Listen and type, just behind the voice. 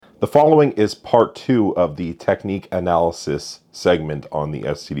The following is part 2 of the technique analysis segment on the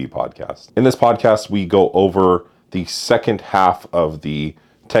STD podcast. In this podcast, we go over the second half of the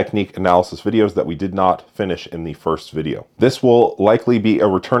technique analysis videos that we did not finish in the first video. This will likely be a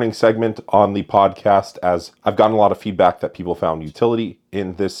returning segment on the podcast, as I've gotten a lot of feedback that people found utility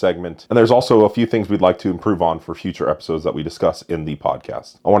in this segment. And there's also a few things we'd like to improve on for future episodes that we discuss in the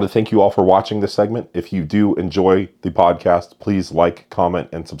podcast. I want to thank you all for watching this segment. If you do enjoy the podcast, please like, comment,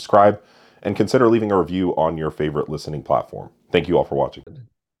 and subscribe, and consider leaving a review on your favorite listening platform. Thank you all for watching.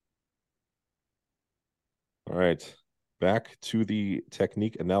 All right. Back to the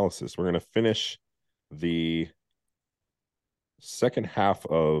technique analysis. We're going to finish the second half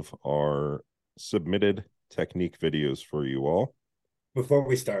of our submitted technique videos for you all. Before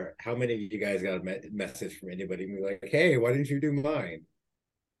we start, how many of you guys got a message from anybody and be like, "Hey, why didn't you do mine?"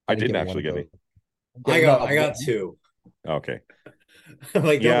 I didn't actually get any. I got two. Okay. I'm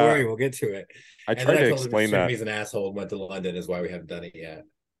like, don't worry, we'll get to it. I tried to explain that he's an asshole and went to London is why we haven't done it yet.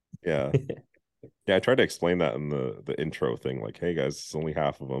 Yeah. Yeah, I tried to explain that in the intro thing. Like, hey guys, it's only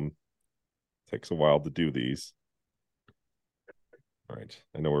half of them. It takes a while to do these. All right.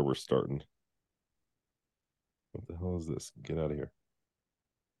 I know where we're starting. What the hell is this? Get out of here.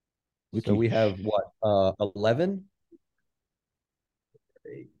 So we have what, 11?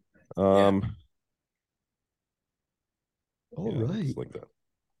 All right. Like that.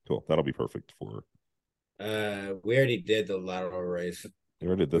 Cool. That'll be perfect for. We already did the lateral raise. You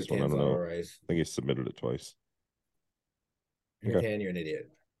already did this one. I don't know. Raise. I think he submitted it twice. Okay. You're an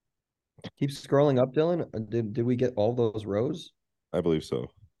idiot. Keep scrolling up, Dylan. Did we get all those rows? I believe so.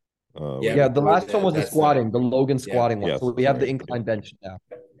 Yeah, the last one was the squatting, the Logan squatting one. Yes, so we have the incline bench now.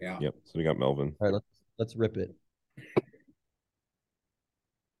 Yeah. Yep. So we got Melvin. All right, let's rip it.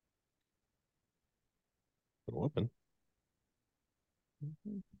 It'll open.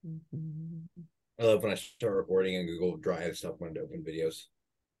 I love when I start recording and Google Drive stuff when to open videos.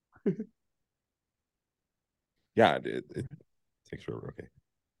 Yeah, it takes forever. Okay.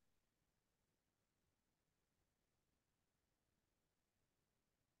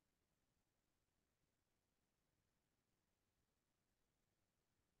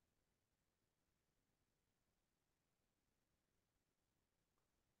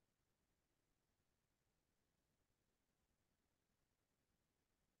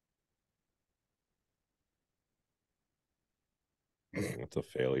 It's a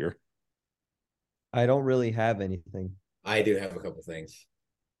failure. I don't really have anything. I do have a couple things.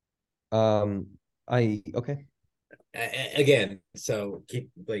 Okay. Again, so keep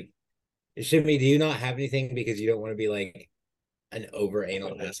like, Shimmy, do you not have anything because you don't want to be like an over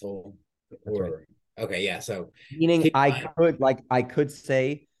anal asshole? Or okay, yeah. So meaning I could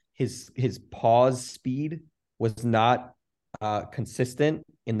say his pause speed was not consistent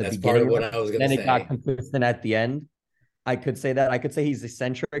in the beginning. Part of what I was gonna say. Then it got consistent at the end. I could say that. I could say his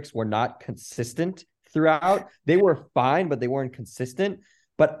eccentrics were not consistent throughout. They were fine, but they weren't consistent.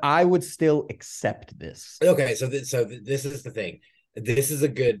 But I would still accept this. Okay, so this is the thing. This is a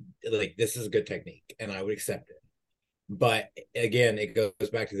good technique, and I would accept it. But again, it goes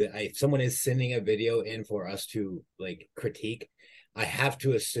back to if someone is sending a video in for us to like critique, I have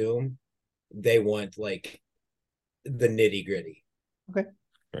to assume they want like the nitty gritty. Okay.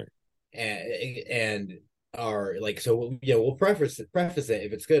 Right. And are like, so yeah, we'll preface it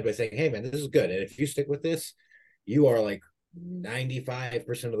if it's good by saying, hey man, this is good, and if you stick with this, you are like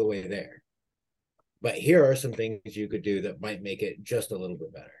 95% of the way there. But here are some things you could do that might make it just a little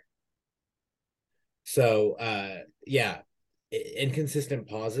bit better. So yeah, inconsistent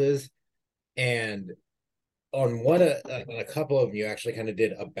pauses, and on a couple of them you actually kind of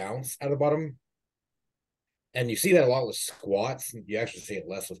did a bounce at the bottom, and you see that a lot with squats. You actually see it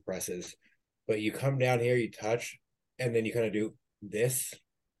less with presses, but you come down here, you touch, and then you kind of do this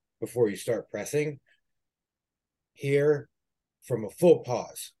before you start pressing. Here, from a full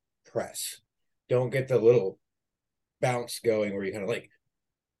pause, press. Don't get the little bounce going where you kind of like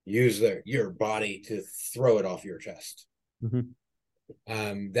use your body to throw it off your chest.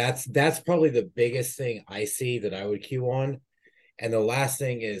 Mm-hmm. That's probably the biggest thing I see that I would cue on. And the last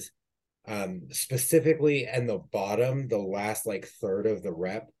thing is specifically in the bottom, the last like third of the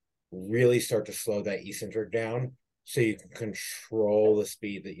rep, really start to slow that eccentric down so you can control the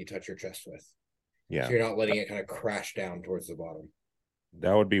speed that you touch your chest with. Yeah. So you're not letting it kind of crash down towards the bottom.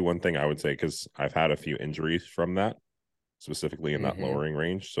 That would be one thing I would say, because I've had a few injuries from that, specifically in that lowering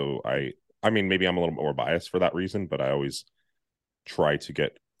range. So I mean, maybe I'm a little more biased for that reason, but I always try to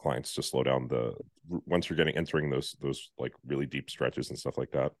get clients to slow down once you're entering those like really deep stretches and stuff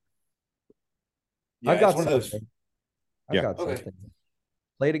like that. Yeah, I've got something.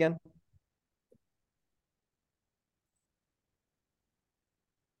 Play it again.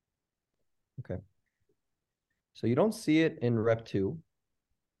 Okay. So you don't see it in rep 2.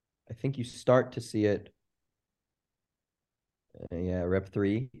 I think you start to see it. Yeah, rep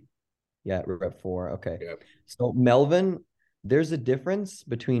 3. Yeah, rep 4. Okay. Yep. So Melvin, there's a difference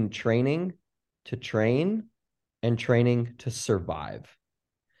between training to train and training to survive.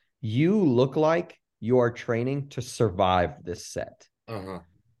 You look like you are training to survive this set.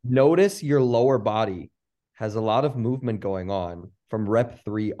 Notice your lower body has a lot of movement going on from rep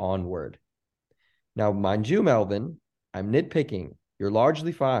 3 onward. Now, mind you, Melvin, I'm nitpicking. You're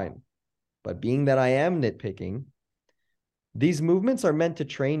largely fine. But being that I am nitpicking, these movements are meant to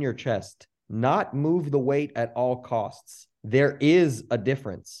train your chest, not move the weight at all costs. There is a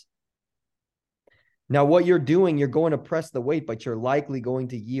difference. Now, what you're doing, you're going to press the weight, but you're likely going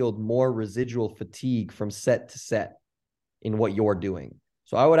to yield more residual fatigue from set to set in what you're doing.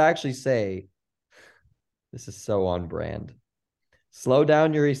 So I would actually say, this is so on brand. Slow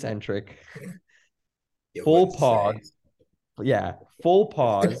down your eccentric. Full pause. Yeah, full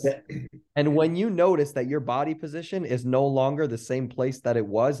pause. And when you notice that your body position is no longer the same place that it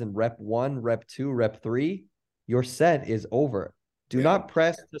was in rep 1, rep 2, rep 3, your set is over. Do not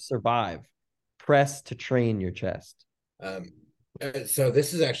press to survive. Press to train your chest. So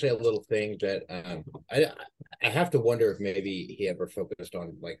this is actually a little thing that I have to wonder if maybe he ever focused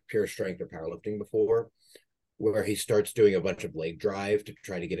on like pure strength or powerlifting before, where he starts doing a bunch of leg drive to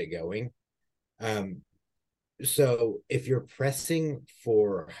try to get it going. So if you're pressing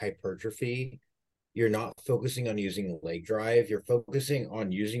for hypertrophy, you're not focusing on using leg drive. You're focusing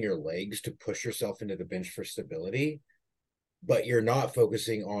on using your legs to push yourself into the bench for stability, but you're not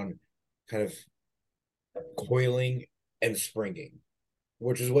focusing on kind of coiling and springing,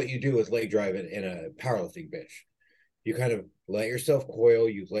 which is what you do with leg drive in a powerlifting bench. You kind of let yourself coil,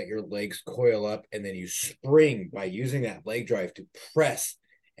 you let your legs coil up, and then you spring by using that leg drive to press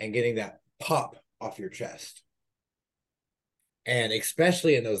and getting that pop off your chest. And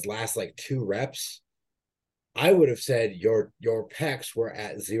especially in those last like 2 reps, I would have said your pecs were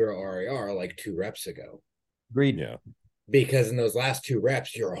at 0 RAR like 2 reps ago. Agreed. Yeah. Because in those last 2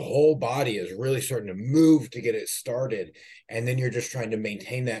 reps, your whole body is really starting to move to get it started. And then you're just trying to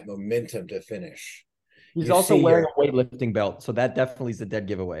maintain that momentum to finish. He's also wearing a weightlifting belt. So that definitely is a dead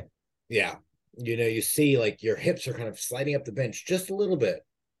giveaway. Yeah. You know, you see like your hips are kind of sliding up the bench just a little bit.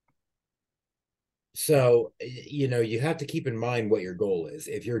 So, you know, you have to keep in mind what your goal is.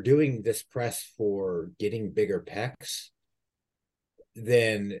 If you're doing this press for getting bigger pecs,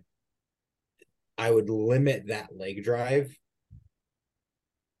 then I would limit that leg drive,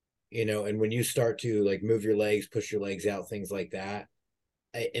 you know, and when you start to like move your legs, push your legs out, things like that,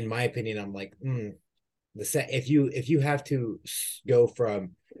 in my opinion, I'm like, the set, if you have to go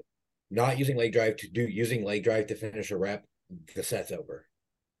from not using leg drive to using leg drive to finish a rep, the set's over.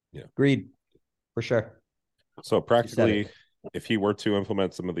 Yeah. Agreed. For sure. So practically, if he were to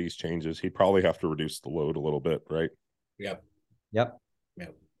implement some of these changes, he'd probably have to reduce the load a little bit, right? Yep.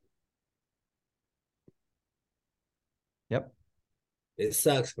 It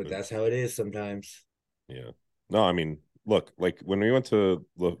sucks, but that's how it is sometimes. Yeah. No, I mean, look, like when we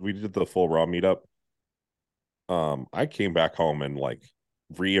did the full raw meetup, I came back home and like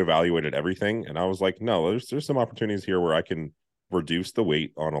reevaluated everything, and I was like, no, there's some opportunities here where I can reduce the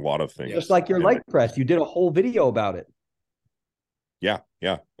weight on a lot of things. Just like your leg press. You did a whole video about it. Yeah,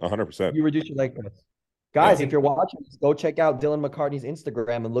 100%. You reduce your leg press. Guys, if you're watching this, go check out Dylan McCartney's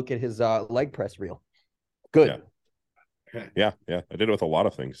Instagram and look at his leg press reel. Good. Yeah. I did it with a lot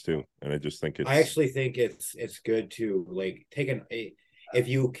of things too. And I just think I actually think it's good to like if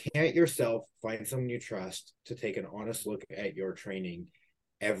you can't yourself, find someone you trust to take an honest look at your training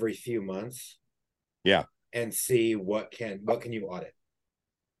every few months. Yeah. And see what can you audit.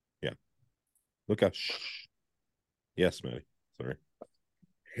 Yeah. Look up. Yes, Matty. Sorry.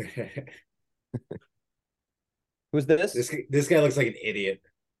 Who's this? This guy looks like an idiot.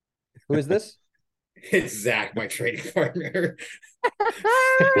 Who is this? It's Zach, my training partner.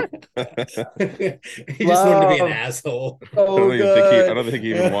 He just wanted to be an asshole. I don't think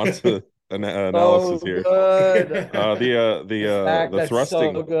he even wants an analysis here. The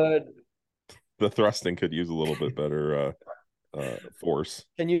thrusting. So good. The thrusting could use a little bit better force.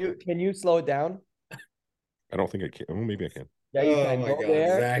 Can you slow it down? I don't think I can. Oh, maybe I can. Yeah, you can. My go God,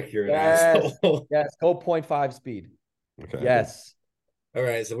 there. Zach, you're an asshole. Yes, go 0.5 speed. Okay. Yes. All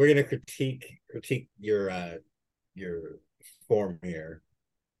right, so we're gonna critique your form here.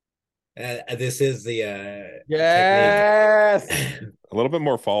 This is the yes technique. A little bit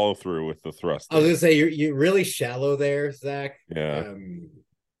more follow through with the thrust. I was gonna say you're really shallow there, Zach. Yeah.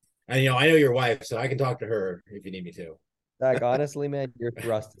 I know your wife, so I can talk to her if you need me to. Zach, honestly, man, your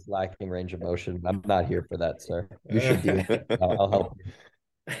thrust is lacking range of motion. I'm not here for that, sir. You should be. I'll help you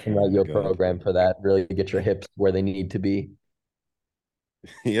and Oh write my you a God. program for that. Really get your hips where they need to be.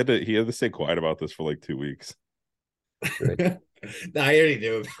 He had to stay quiet about this for like 2 weeks. Great. No, I already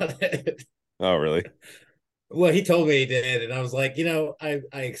knew about it. Oh, really? Well, he told me he did, and I was like, I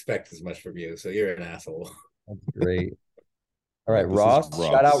expect as much from you, so you're an asshole. That's great. All All right, right, this is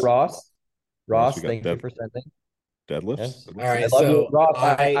Ross. Shout out Ross. Ross, we Ross, got thank you for sending. deadlifts. Yes. All right, I love you, so Ross.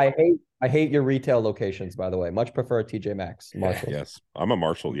 I hate your retail locations, by the way. Much prefer TJ Maxx, Marshalls. Yes, I'm a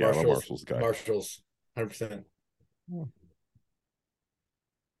Marshall. Yeah, I'm a Marshalls guy. Marshalls, 100%. Hmm.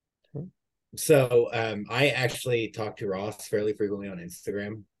 So I actually talk to Ross fairly frequently on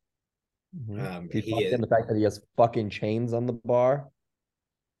Instagram. Do you He talk to is. him the fact that he has fucking chains on the bar?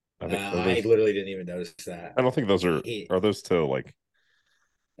 I literally didn't even notice that. I don't think those He, are those to like.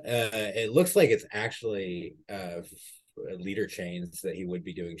 it looks like it's actually leader chains that he would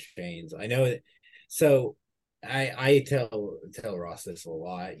be doing chains. I know that. So I tell Ross this a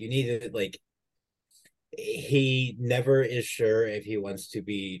lot. You need to like. He never is sure if he wants to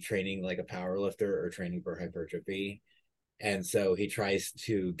be training like a power lifter or training for hypertrophy. And so he tries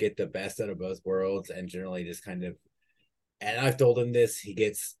to get the best out of both worlds and generally just kind of, and I've told him this, he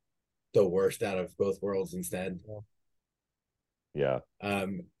gets the worst out of both worlds instead. Yeah.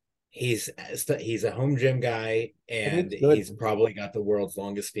 Um, he's a home gym guy, and Technique's good. he's probably got the world's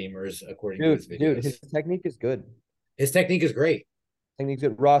longest femurs according to his Dude, videos. his technique is good. His technique is great. Technique's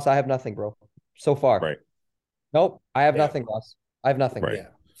good. Ross, I have nothing, bro. So far. Right. Nope, I have Yeah. nothing, Ross. I have nothing. Right. Yeah.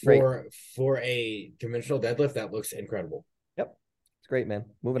 Great. For a dimensional deadlift, that looks incredible. Yep. It's great, man.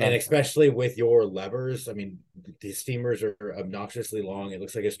 Moving And on. especially with your levers, I mean, his femurs are obnoxiously long. It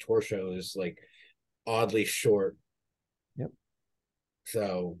looks like his torso is like oddly short. Yep.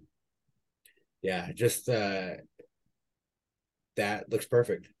 So yeah, just that looks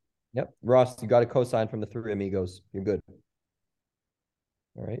perfect. Yep. Ross, you got a cosign from the three amigos. You're good.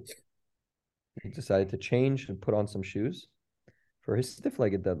 All right. He decided to change and put on some shoes for his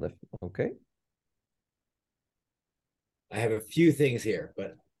stiff-legged deadlift. Okay. I have a few things here,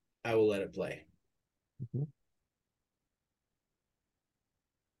 but I will let it play. Mm-hmm.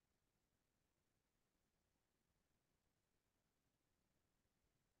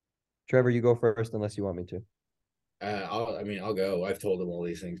 Trevor, you go first unless you want me to. I'll go. I've told him all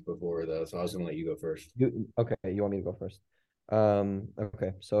these things before though, so I was gonna let you go first. Okay, you want me to go first?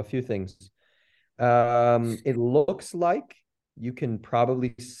 Okay, so a few things. It looks like you can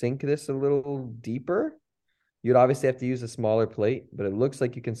probably sink this a little deeper. You'd obviously have to use a smaller plate, but it looks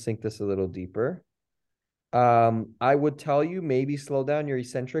like you can sink this a little deeper. I would tell you maybe slow down your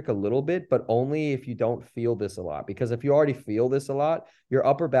eccentric a little bit, but only if you don't feel this a lot. Because if you already feel this a lot, your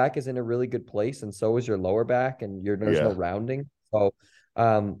upper back is in a really good place, and so is your lower back, and there's no rounding. So,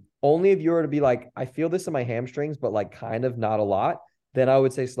 only if you were to be like, I feel this in my hamstrings, but like kind of not a lot, then I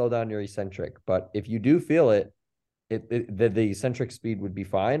would say slow down your eccentric. But if you do feel it, the eccentric speed would be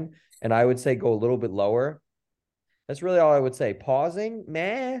fine, and I would say go a little bit lower. That's really all I would say. Pausing,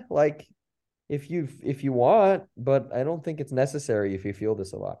 meh, like if you want, but I don't think it's necessary if you feel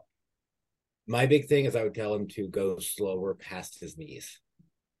this a lot. My big thing is I would tell him to go slower past his knees.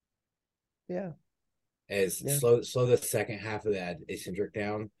 Yeah. Slow the second half of that eccentric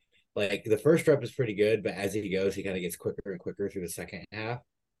down. Like the first rep is pretty good, but as he goes, he kind of gets quicker and quicker through the second half.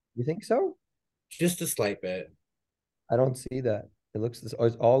 You think so? Just a slight bit. I don't see that.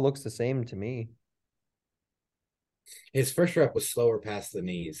 It all looks the same to me. His first rep was slower past the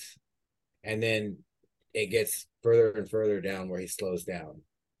knees, and then it gets further and further down where he slows down.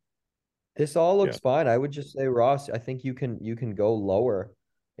 This all looks fine. I would just say, Ross, I think you can go lower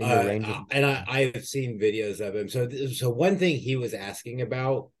in your range of. And I've seen videos of him. So one thing he was asking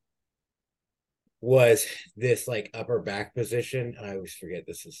about was this like upper back position. And I always forget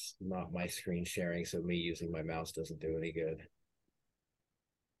this is not my screen sharing, so me using my mouse doesn't do any good.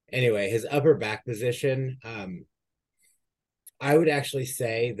 Anyway, his upper back position, I would actually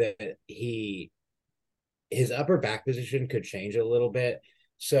say that his upper back position could change a little bit.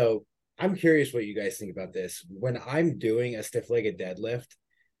 So I'm curious what you guys think about this. When I'm doing a stiff-legged deadlift,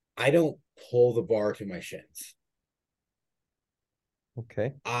 I don't pull the bar to my shins.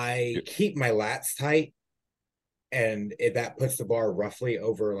 Okay. I keep my lats tight, and that puts the bar roughly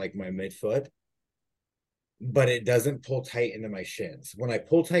over like my midfoot, but it doesn't pull tight into my shins. When I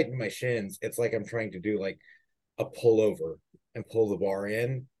pull tight into my shins, it's like I'm trying to do like a pullover and pull the bar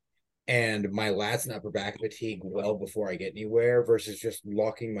in, and my lats and upper back fatigue well before I get anywhere versus just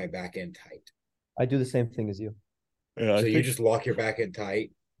locking my back in tight. I do the same thing as you. Yeah, so you just lock your back in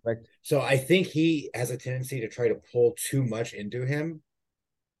tight. Correct. So I think he has a tendency to try to pull too much into him.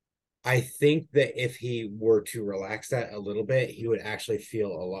 I think that if he were to relax that a little bit, he would actually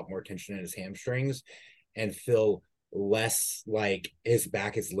feel a lot more tension in his hamstrings and feel less like his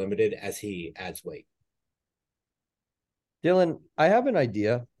back is limited as he adds weight. Dylan, I have an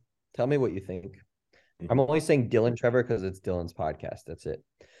idea. Tell me what you think. I'm only saying Dylan Trevor because it's Dylan's podcast. That's it.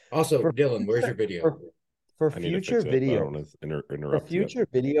 Also, For Dylan, where's your video? For I need to future fix it. I videos, don't want to for interrupt you. future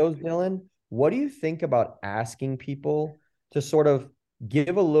videos, Dylan, what do you think about asking people to sort of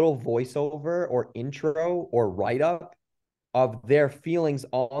give a little voiceover or intro or write up of their feelings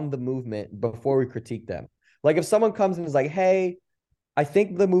on the movement before we critique them? Like if someone comes and is like, hey, I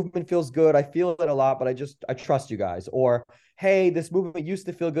think the movement feels good. I feel it a lot, but I trust you guys. Or, hey, this movement used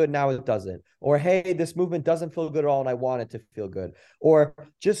to feel good. Now it doesn't. Or, hey, this movement doesn't feel good at all. And I want it to feel good. Or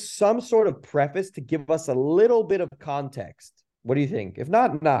just some sort of preface to give us a little bit of context. What do you think? If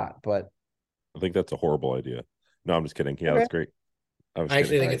not, not, but. I think that's a horrible idea. No, I'm just kidding. Yeah, Okay. That's great. I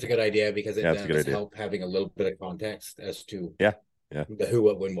actually think it's a good idea because it does help having a little bit of context as to the who,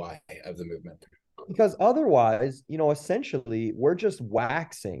 what, when, why of the movement. Because otherwise, essentially, we're just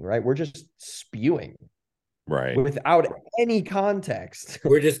waxing, right? We're just spewing. Right. Without any context.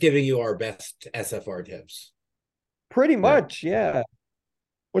 We're just giving you our best SFR tips. Pretty much, yeah.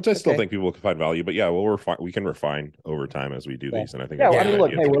 Which I still think people can find value, but we can refine over time as we do these. And I think I mean,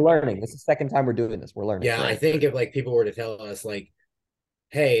 look, hey, we're learning. This is the second time we're doing this. We're learning. Yeah, I think if like people were to tell us like,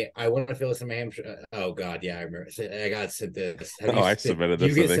 hey, I want to feel this in my hamstring. Oh God, yeah, I remember. I got sent this. I submitted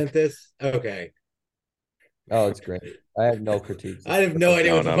this. You get sent this? Okay. Oh, it's great. I have no critiques. I have no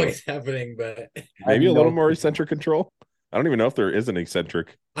idea what the fuck is happening, but maybe a little more eccentric control. I don't even know if there is an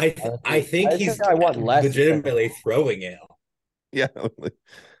eccentric. I think he's legitimately throwing it. Yeah.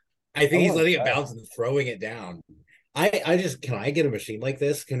 I think he's letting it bounce and throwing it down. Can I get a machine like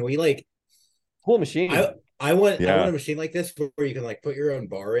this? Can we like cool machine? I want a machine like this where you can like put your own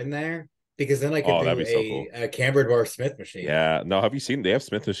bar in there. Because then I could do a cambered bar Smith machine. Yeah. No, have you seen? They have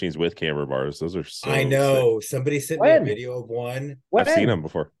Smith machines with camber bars. Those are so I know. Sick. Somebody sent me a video of one. I've seen them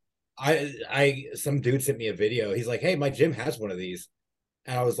before. Some dude sent me a video. He's like, hey, my gym has one of these.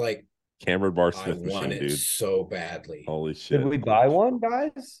 And I was like, cambered bar Smith machine, dude. So badly. Holy shit. Did we buy one,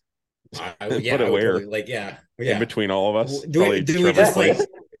 guys? Put it where? Totally, In between all of us. Do we just like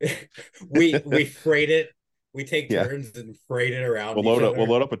we freight it? We take turns and freight it around. We'll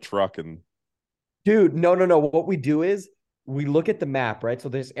load up a truck and. Dude, no. What we do is we look at the map, right? So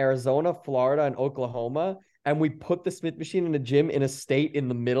there's Arizona, Florida, and Oklahoma, and we put the Smith machine in a gym in a state in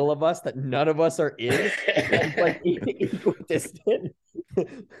the middle of us that none of us are in. And like equidistant.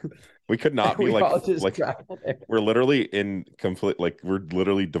 We could not be like we're literally in complete we're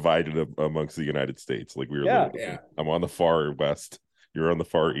literally divided amongst the United States. Like we were I'm on the far west, you're on the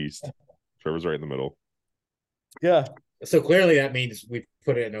far east. Trevor's right in the middle. Yeah. So clearly that means we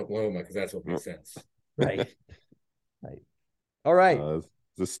put it in Oklahoma because that's what makes sense. Right. All right. Is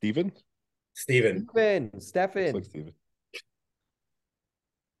this Steven? Stephen. Looks like Steven.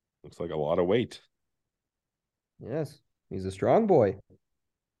 Looks like a lot of weight. Yes. He's a strong boy.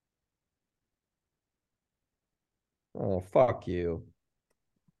 Oh, fuck you.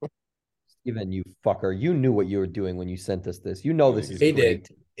 Steven, you fucker. You knew what you were doing when you sent us this. You know this is great.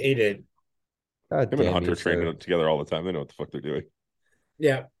 He did. God him and Hunter training together all the time. They know what the fuck they're doing.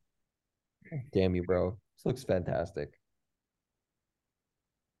 Yeah. Damn you, bro. This looks fantastic.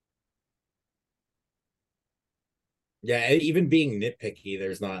 Yeah, even being nitpicky,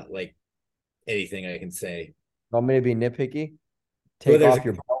 there's not like anything I can say. Want me to be nitpicky?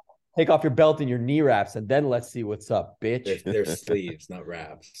 Take off your belt and your knee wraps, and then let's see what's up, bitch. They're sleeves, not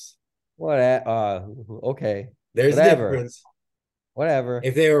wraps. What? Okay. There's a difference. Whatever.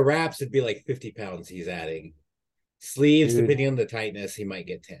 If they were wraps, it'd be like 50 pounds he's adding. Sleeves, depending on the tightness, he might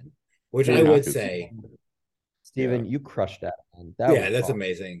get 10, which I would say. Steven, you crushed that. That's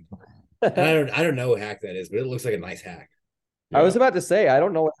amazing. I don't know what hack that is, but it looks like a nice hack. Yeah. I was about to say, I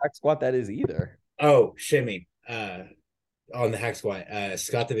don't know what hack squat that is either. Oh, shimmy. On the hack squat,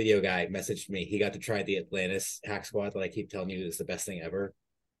 Scott, the video guy, messaged me. He got to try the Atlantis hack squat that I keep telling you is the best thing ever.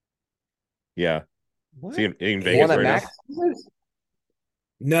 Yeah. What? Is he in Vegas right now?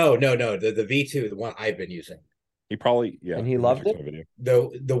 No. The V2, the one I've been using. He probably And he loved it. Video.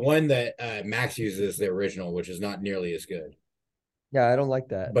 The one that Max uses, the original, which is not nearly as good. Yeah, I don't like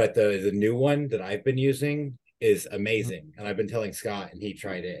that. But the new one that I've been using is amazing. And I've been telling Scott, and he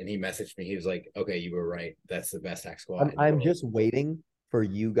tried it, and he messaged me. He was like, "Okay, you were right. That's the best hack squat." I'm just waiting for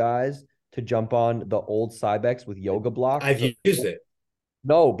you guys to jump on the old Cybex with yoga blocks. I've used it.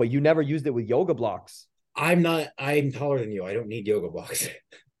 No, but you never used it with yoga blocks. I'm taller than you. I don't need yoga blocks.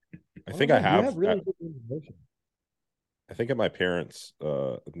 I Oh think I man, you have have really good range of motion. I think at my parents,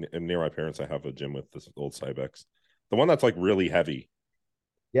 near my parents, I have a gym with this old Cybex. The one that's like really heavy.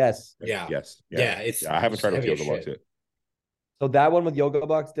 Yes. Yeah. Yes. Yeah, it's I haven't just tried with heavy as yoga blocks shit. yet. So that one with yoga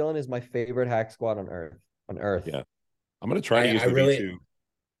box, Dylan, is my favorite hack squat on earth. On earth. Yeah. I'm gonna try to I use the really V2.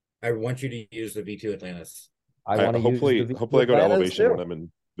 I want you to use the V2 Atlantis. I I want to use the hopefully I V2 go to Atlantis Elevation too. when I'm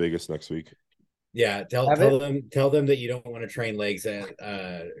in Vegas next week. Yeah, tell Have it? tell them that you don't want to train legs at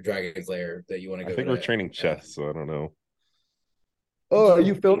Dragon's Lair, that you want to I go think we're to training chest, so I don't know. Oh, are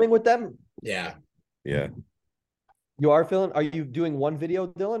you filming with them? yeah. Yeah. You are filming? Are you doing one video,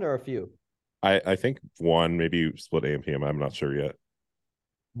 Dylan, or a few? I think one, maybe split AM PM. I'm not sure yet.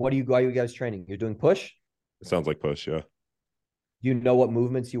 What are you guys training? You're doing push? It sounds like push, yeah. Do you know what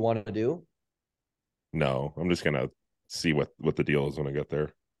movements you want to do? No, I'm just gonna see what the deal is when I get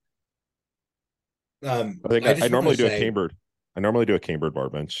there. I think I I just want to normally do a say cambered. I normally do a cambered bar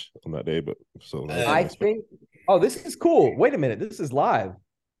bench on that day, but so that would be I nice. think. Oh, this is cool. Wait a minute. This is live.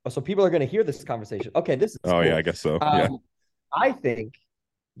 Oh, so people are going to hear this conversation. Okay, this is Oh yeah, I cool. guess so. Yeah. I think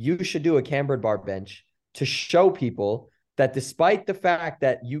you should do a cambered bar bench to show people that despite the fact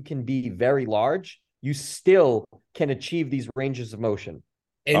that you can be very large, you still can achieve these ranges of motion.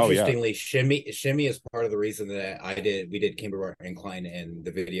 Oh yeah. interestingly, shimmy is part of the reason that we did camber bar incline in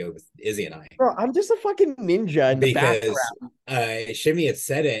the video with Izzy and I. Bro, I'm just a fucking ninja in the background. Because Shimmy had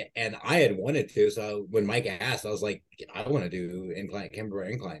said it and I had wanted to. So when Mike asked, I was like, I want to do camber bar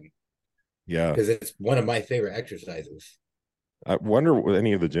incline Yeah. because it's one of my favorite exercises. I wonder what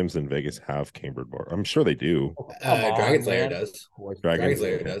any of the gyms in Vegas have cambered bar. I'm sure they do. Come on, Dragon's Lair man. does. Of course. Dragons. Dragon's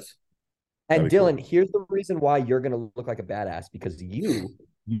Lair Okay. does. And That'd be Dylan, cool. here's the reason why you're going to look like a badass because you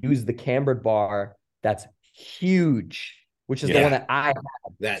use the cambered bar that's huge, which is the Yeah. one that I have.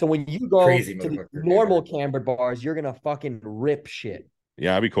 That So when you go crazy to the motherfucker normal cambered bars, you're going to fucking rip shit.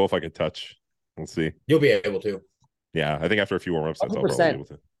 Yeah, it'd be cool if I could touch. We'll see. you'll be able to. Yeah, I think after a few warm-up sets, I'll probably be able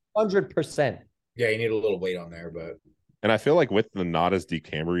to. 100%. Yeah, you need a little weight on there, but And I feel like with the not as deep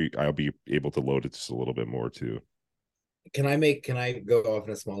camber, I'll be able to load it just a little bit more too. can I go off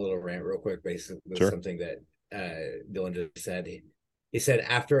in a small little rant real quick based with Sure. something that Dylan just said. He said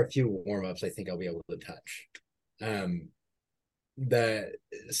after a few warm-ups, I think I'll be able to touch.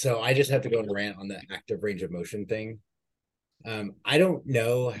 So I just have to go and rant on the active range of motion thing. I don't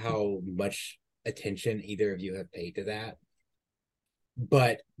know how much attention either of you have paid to that,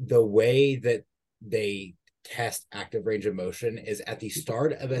 but the way that they test active range of motion is at the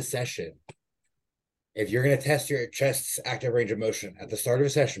start of a session. If you're going to test your chest's active range of motion at the start of a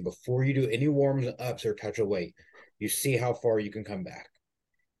session, before you do any warms ups or touch a weight, you see how far you can come back.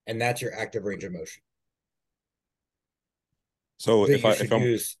 And that's your active range of motion. So that if I'm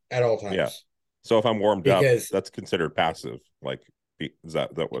use at all times. Yeah. So if I'm warmed because up, that's considered passive. Like, is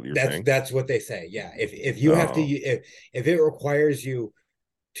that what you're saying? That's what they say. Yeah. If you have to, if it requires you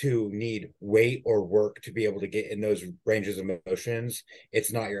to need weight or work to be able to get in those ranges of motions,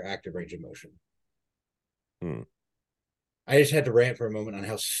 it's not your active range of motion. I just had to rant for a moment on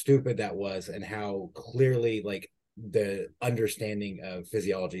how stupid that was and how clearly like the understanding of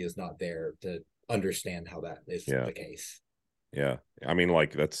physiology is not there to understand how that is the case. Yeah. I mean,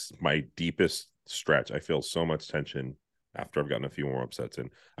 like that's my deepest stretch. I feel so much tension after I've gotten a few warm-up sets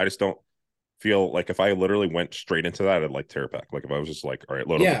in. I just don't feel like if I literally went straight into that, I'd like tear it back. Like if I was just like, all right,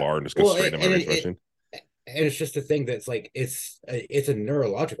 load up the bar and just go straight into my range motion. And it's just a thing that's like it's a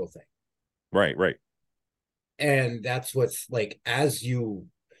neurological thing. Right. And that's what's like as your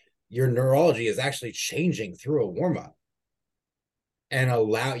neurology is actually changing through a warm-up and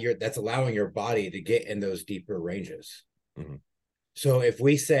that's allowing your body to get in those deeper ranges. Mm-hmm. So if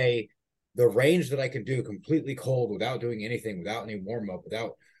we say the range that I can do completely cold without doing anything, without any warm-up,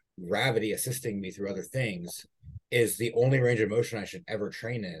 without gravity assisting me through other things is the only range of motion I should ever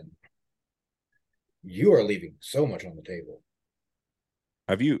train in, you are leaving so much on the table.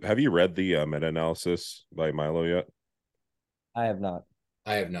 Have you read the meta-analysis by Milo yet? I have not.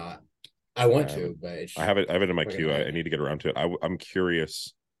 I want to, but I have it in my queue. I need to get around to it. I'm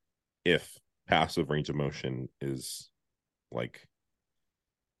curious if passive range of motion is like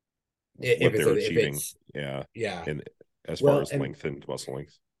what they're achieving. Yeah. And as far as length and muscle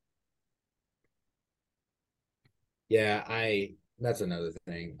length. Yeah, that's another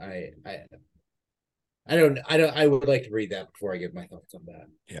thing. I would like to read that before I give my thoughts on that.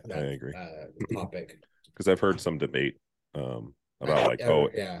 Yeah, I agree. Topic. Because I've heard some debate about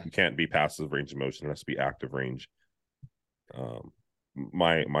you can't be passive range of motion, it has to be active range.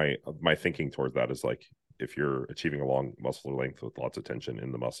 My thinking towards that is like if you're achieving a long muscular length with lots of tension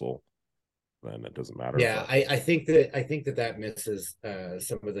in the muscle, then it doesn't matter. Yeah, I think that misses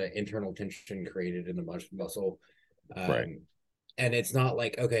some of the internal tension created in the muscle. Right. And it's not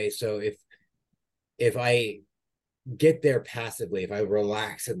like, okay, so if I get there passively, if I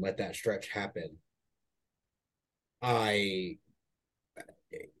relax and let that stretch happen, I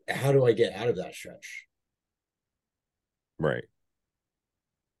how do I get out of that stretch? Right.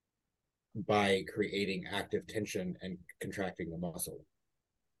 By creating active tension and contracting the muscle.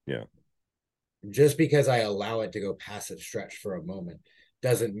 Yeah. Just because I allow it to go passive stretch for a moment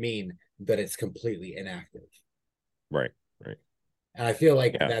doesn't mean that it's completely inactive. Right. Right. And I feel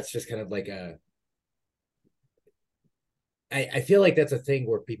like that's just kind of like I feel like that's a thing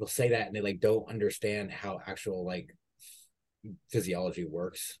where people say that and they like don't understand how actual like physiology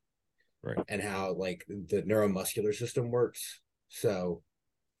works. Right. And how like the neuromuscular system works. So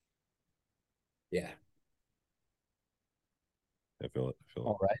yeah. I feel it.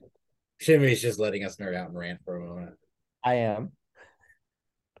 All right. Shimmy's just letting us nerd out and rant for a moment. I am.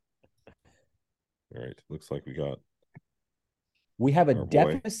 All right. Looks like we have a boy.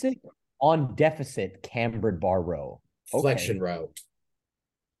 deficit on deficit cambered bar row. Flexion row.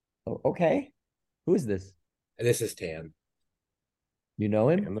 Okay. Who is this? This is Tan. You know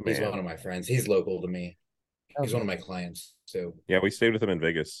him? He's one of my friends. He's local to me. He's one of my clients too. Yeah, we stayed with him in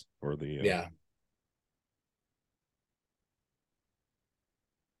Vegas for the yeah.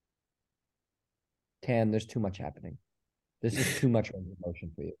 Tan, there's too much happening. This is too much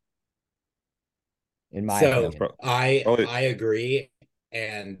emotion for you. In my opinion. I agree.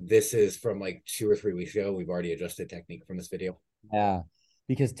 And this is from like 2 or 3 weeks ago. We've already adjusted technique from this video. Yeah.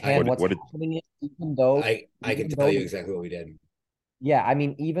 Because Tan, what's happening is even though I can tell you exactly what we did. Yeah, I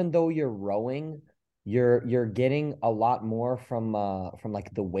mean, even though you're rowing, you're getting a lot more from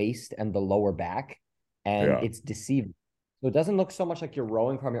like the waist and the lower back, and it's deceiving. So it doesn't look so much like you're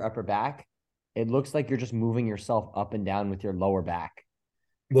rowing from your upper back. It looks like you're just moving yourself up and down with your lower back.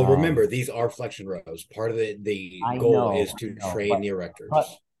 Well, remember, these are flexion rows. Part of the goal is to train the erectors.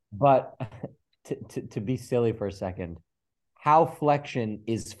 But to be silly for a second, how flexion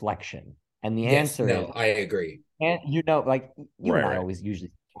is flexion? And the answer is I agree. And like you and I always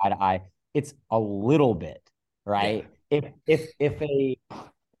usually eye to eye. It's a little bit, right? Yeah. If a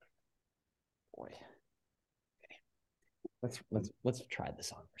boy, let's try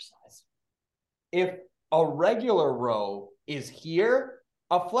this on for size. If a regular row is here,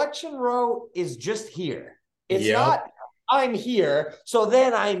 a flexion row is just here. It's not I'm here, so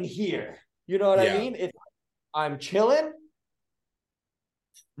then I'm here. You know what I mean? If I'm chilling,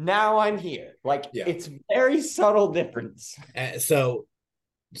 now I'm here. Like it's very subtle difference. So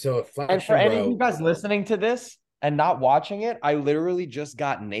a flexion and for any of you guys listening to this and not watching it, I literally just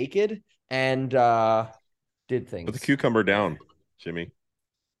got naked and did things. Put the cucumber down, Jimmy.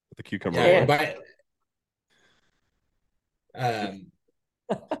 Put the cucumber away.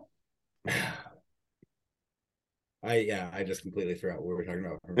 I just completely forgot what we were talking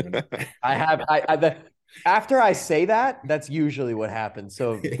about for a minute. After I say that, that's usually what happens.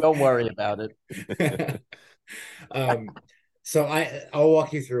 So don't worry about it. So I'll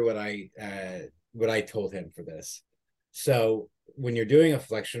walk you through what I told him for this. So when you're doing a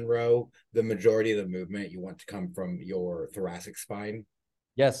flexion row, the majority of the movement you want to come from your thoracic spine.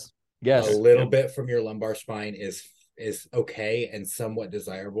 Yes. A little bit from your lumbar spine is okay and somewhat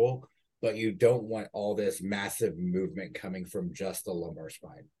desirable, but you don't want all this massive movement coming from just the lumbar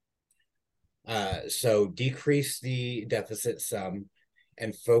spine. So decrease the deficit some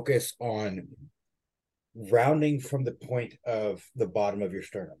and focus on rounding from the point of the bottom of your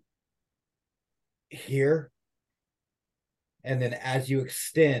sternum here. And then as you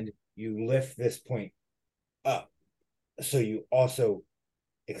extend, you lift this point up. So you also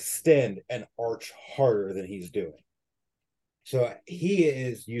extend and arch harder than he's doing. So he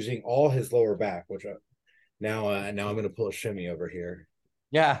is using all his lower back, which now I'm going to pull a shimmy over here.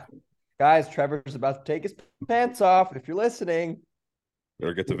 Yeah. Guys, Trevor's about to take his pants off. If you're listening,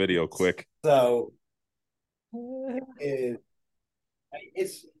 better get the video quick. So it's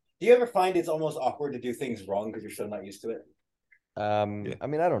do you ever find it's almost awkward to do things wrong because you're so not used to it? I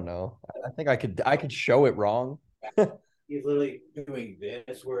mean, I don't know. I think I could show it wrong. He's literally doing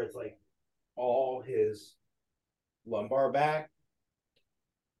this where it's like all his lumbar back.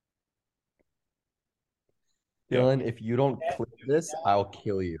 Dylan, if you don't clip this, I'll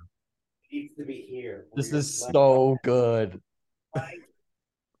kill you. It needs to be here. This is so good.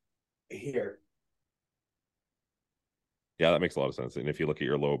 Here. Yeah, that makes a lot of sense. And if you look at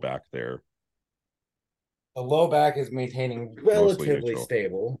your low back there, the low back is maintaining relatively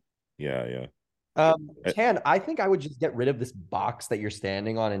stable. Yeah. Tan, I think I would just get rid of this box that you're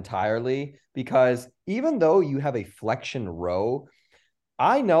standing on entirely, because even though you have a flexion row,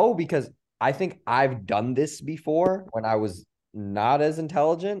 I know, because I think I've done this before when I was not as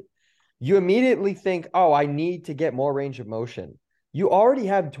intelligent. You immediately think, oh, I need to get more range of motion. You already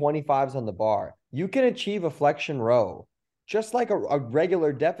have 25s on the bar. You can achieve a flexion row just like a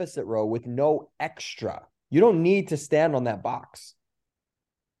regular deficit row with no extra. You don't need to stand on that box.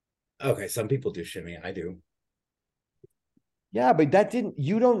 Okay, some people do shimmy. I do. Yeah, but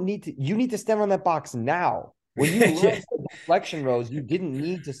you don't need to, you need to stand on that box now. When you learned the flexion rows, you didn't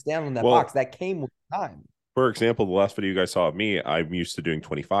need to stand on that box. That came with time. For example, the last video you guys saw of me, I'm used to doing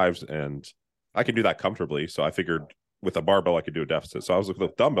 25s and I can do that comfortably. So I figured with a barbell, I could do a deficit. So I was looking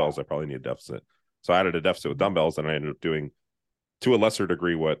with dumbbells, I probably need a deficit. So I added a deficit with dumbbells, and I ended up doing, to a lesser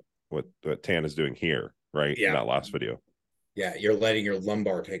degree, what Tan is doing here, right? Yeah. In that last video. Yeah, you're letting your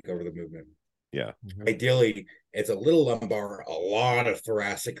lumbar take over the movement. Yeah. Ideally, it's a little lumbar, a lot of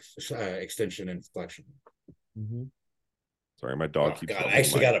thoracic extension and flexion. Sorry, my dog keeps. God, I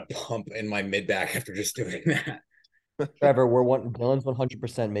actually got a pump in my mid back after just doing that. Trevor, Dylan's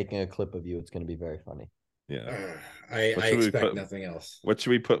 100% making a clip of you. It's going to be very funny. Yeah. I expect nothing else. What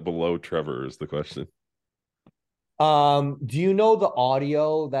should we put below Trevor is the question. Do you know the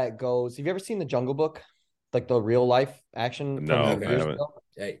audio that goes? Have you ever seen the Jungle Book, like the real life action? No, I haven't.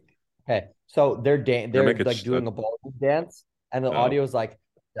 Okay, so they're like doing a ballroom dance, and the audio is like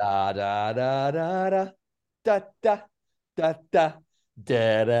da da da da da da da da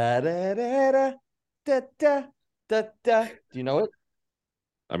da da da da da da da da. Do you know it?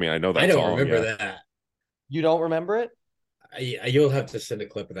 I mean, I know that. I don't remember that. You don't remember it? You'll have to send a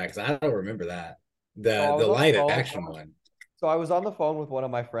clip of that, because I don't remember that. The live action one. So I was on the phone with one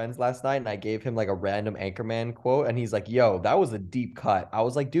of my friends last night, and I gave him like a random Anchorman quote, and he's like, yo, that was a deep cut. I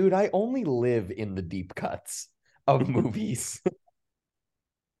was like, dude, I only live in the deep cuts of movies.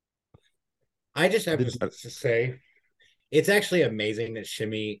 I just have to say, it's actually amazing that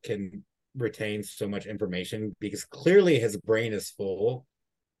Shimmy can retain so much information, because clearly his brain is full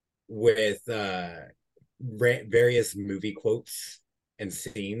with various movie quotes and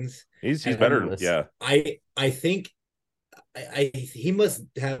scenes. He's better. Yeah. I think he must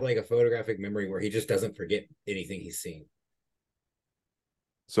have like a photographic memory where he just doesn't forget anything he's seen.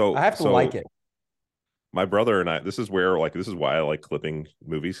 So I have to like it. My brother and I, this is why I like clipping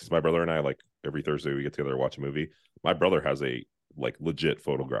movies, because my brother and I, like, every Thursday we get together to watch a movie. My brother has a like legit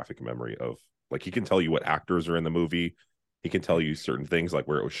photographic memory of, like, he can tell you what actors are in the movie. He can tell you certain things, like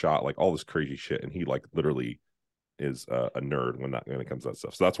where it was shot, like all this crazy shit. And he like literally is a nerd when it comes to that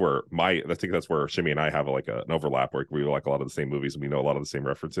stuff. So that's where I think that's where Shimmy and I have like an overlap, where we like a lot of the same movies and we know a lot of the same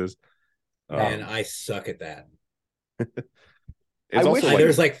references. And I suck at that. It's also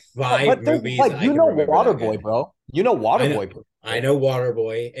there's like 5 movies. Like, you know Waterboy, bro. You know Waterboy. I know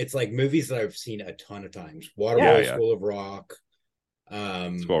Waterboy. It's like movies that I've seen a ton of times. Waterboy, School of Rock.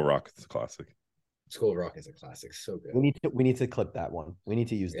 School of Rock is a classic. School of Rock is a classic. So good. We need to clip that one. We need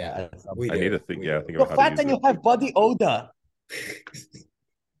to use that. I need to think. Yeah, think about the fact that you have Buddy Oda.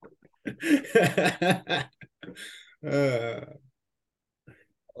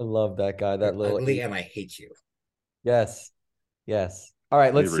 I love that guy. That little ugly, and I hate you. Yes. All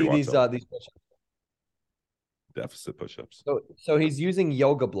right, let's see these push-ups. Deficit push-ups. So he's using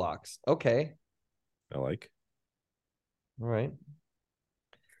yoga blocks. Okay. I like. All right.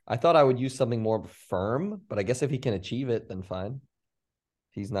 I thought I would use something more firm, but I guess if he can achieve it, then fine.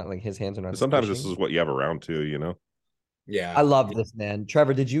 He's not like, his hands are not. Sometimes this is what you have around too, you know? Yeah. I love this, man.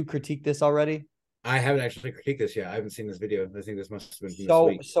 Trevor, did you critique this already? I haven't actually critiqued this yet. I haven't seen this video. I think this must have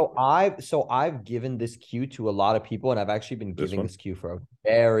been I've given this cue to a lot of people, and I've actually been giving this cue for a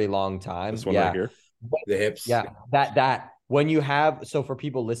very long time. This one right here. The hips. Yeah. That when you have, so for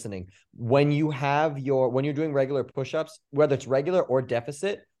people listening, when you're doing regular push-ups, whether it's regular or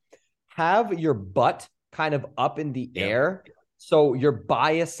deficit, have your butt kind of up in the air. So you're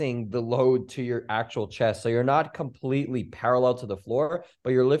biasing the load to your actual chest. So you're not completely parallel to the floor,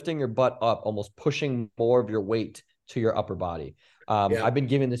 but you're lifting your butt up, almost pushing more of your weight to your upper body. I've been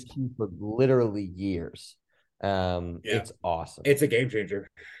giving this cue for literally years. It's awesome. It's a game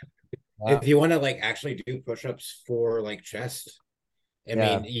changer. If you want to like actually do push-ups for like chest, I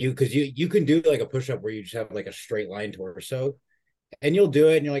mean, you can do like a push-up where you just have like a straight line torso, and you'll do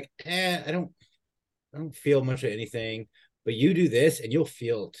it and you're like, I don't feel much of anything. But you do this and you'll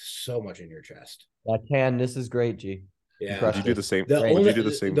feel so much in your chest. I can. This is great, G. Yeah. Would you do the same? Would you do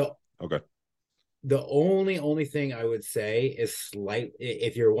the same? Okay. The only thing I would say is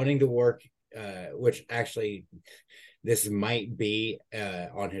if you're wanting to work which actually this might be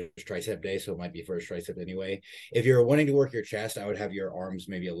on his tricep day, so it might be for his tricep anyway. If you're wanting to work your chest, I would have your arms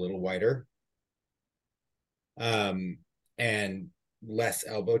maybe a little wider, and less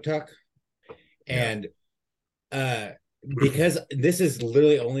elbow tuck. And because this is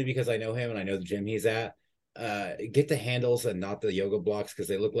literally only because I know him and I know the gym he's at, get the handles and not the yoga blocks, because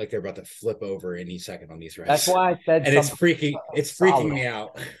they look like they're about to flip over any second on these reps. That's why I said, and it's freaking me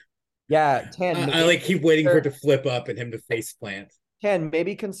out. Yeah, I like keep waiting for it to flip up and him to face plant.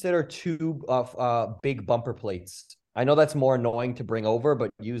 Maybe consider two big bumper plates. I know that's more annoying to bring over,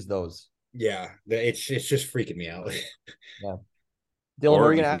 but use those. Yeah, it's just freaking me out. Yeah. Dylan, Or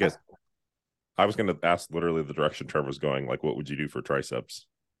we're you gonna can ask. I was going to ask literally the direction Trevor was going. Like, what would you do for triceps?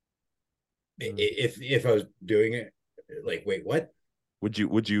 If I was doing it, like, wait, what? Would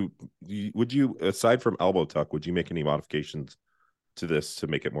you aside from elbow tuck, would you make any modifications to this to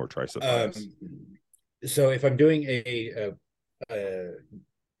make it more tricep bias? So if I'm doing a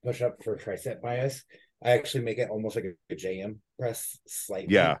push up for tricep bias, I actually make it almost like a JM press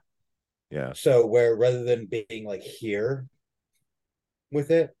slightly. Yeah. So where rather than being like here with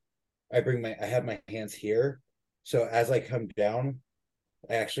it, I have my hands here. So as I come down,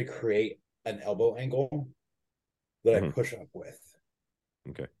 I actually create an elbow angle that I push up with.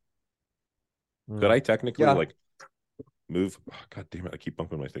 Okay. Could I technically like move? Oh, God damn it! I keep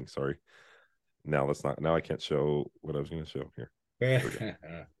bumping my thing. Sorry. Now Now I can't show what I was going to show here.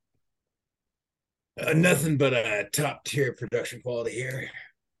 Nothing but a top tier production quality here.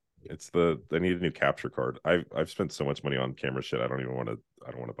 I need a new capture card. I've spent so much money on camera shit. I don't want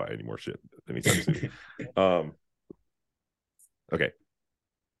to buy any more shit anytime soon. Okay.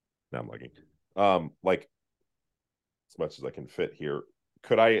 Now I'm lagging. Like as much as I can fit here.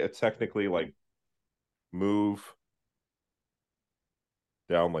 Could I technically like move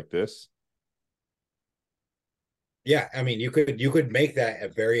down like this? Yeah, I mean, you could make that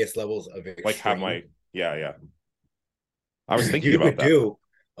at various levels of extreme. Like have my yeah. I was thinking you about could that. do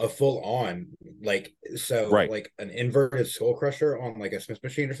a full on like Right. like an inverted skull crusher on like a Smith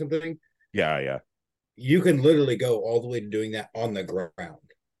machine or something. Yeah. You can literally go all the way to doing that on the ground.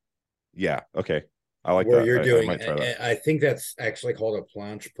 Yeah. Okay. I like where that. you're doing. I might try that. I think that's actually called a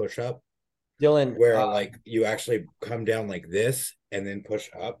planche push up, Dylan, where like you actually come down like this and then push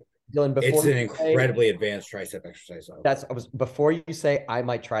up. Dylan, It's an incredibly advanced tricep exercise. Before you say I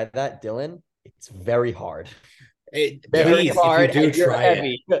might try that, Dylan, it's very hard. Very hard. If you do try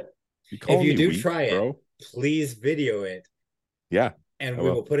it, if you do try it, please video it. Yeah. And we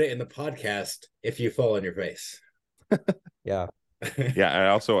will put it in the podcast if you fall on your face. Yeah.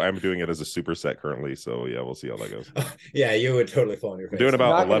 Yeah. I'm doing it as a superset currently. So yeah, we'll see how that goes. Yeah, you would totally fall on your face. I'm doing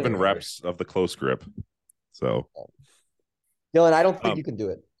about 11 reps of the close grip. So Dylan, I don't think you can do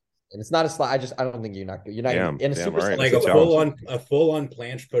it. And it's not a slide. I don't think you're not in a superset. Like a full on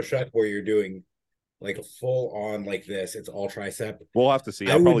planche push up where you're doing like a full on like this. It's all tricep. We'll have to see.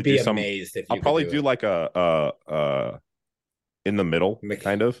 I would be amazed if you I'll probably do like a in the middle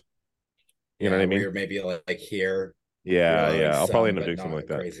kind of. You know what I mean? Or maybe like here. Yeah. I'll probably end up doing something like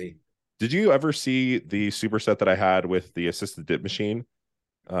that. Crazy. Did you ever see the superset that I had with the assisted dip machine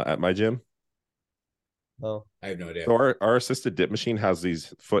at my gym? Oh, I have no idea. So our assisted dip machine has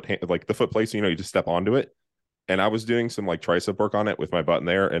these like the foot plates, you just step onto it. And I was doing some like tricep work on it with my button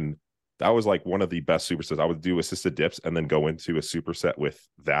there. And that was like one of the best supersets. I would do assisted dips and then go into a superset with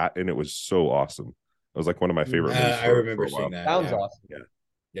that. And it was so awesome. It was like one of my favorite moves. I remember seeing that. Sounds awesome.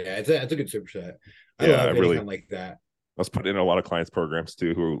 Yeah, it's a good superset. I love anything like that. I was putting in a lot of clients' programs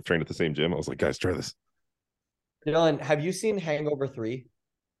too who trained at the same gym. I was like, guys, try this. Dylan, have you seen Hangover 3?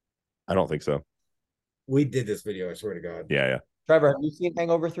 I don't think so. We did this video, I swear to God. Yeah. Trevor, have you seen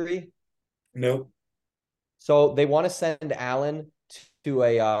Hangover 3? Nope. So they want to send Alan to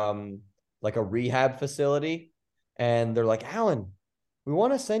a like a rehab facility, and they're like, Alan, we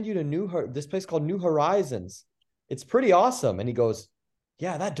want to send you to this place called New Horizons. It's pretty awesome. And he goes,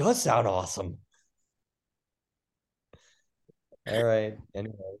 yeah, that does sound awesome. All right.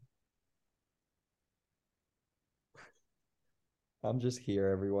 Anyway. I'm just here,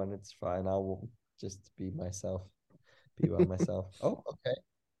 everyone. It's fine. I will just be myself. Be by myself. Oh, okay.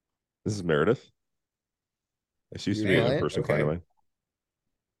 This is Meredith. She used to be an in-person client of mine.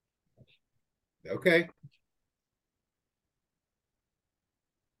 Okay.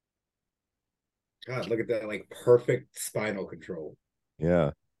 God, look at that, like perfect spinal control.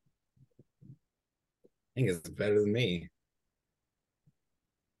 Yeah. I think it's better than me.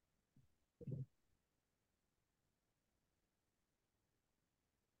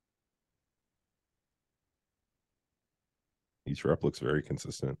 Each rep looks very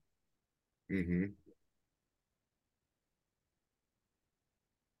consistent. Mm-hmm.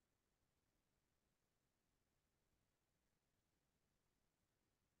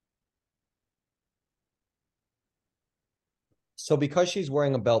 So because she's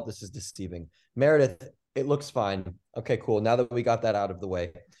wearing a belt, this is deceiving. Meredith, it looks fine. Okay, cool. Now that we got that out of the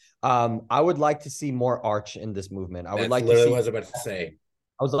way, I would like to see more arch in this movement. I would That's like to literally see. what I was about to say.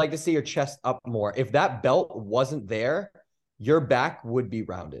 I would like to see your chest up more. If that belt wasn't there, your back would be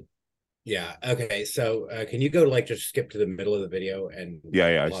rounded. Yeah. Okay. So can you go like just skip to the middle of the video and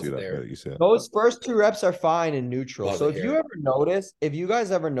Yeah, I pause see it that. there? Yeah, you see that. Those first two reps are fine in neutral. Pause So it if you here. ever notice, if you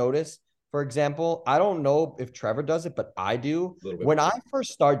guys ever notice, for example, I don't know if Trevor does it, but I do. A little bit When more. I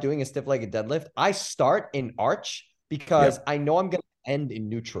first start doing a stiff-legged deadlift, I start in arch because I know I'm going to end in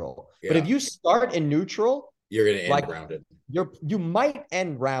neutral. But if Yeah. you start in neutral, You're gonna end like rounded. you might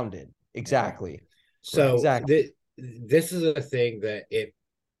end rounded. Exactly. So Exactly. this is a thing that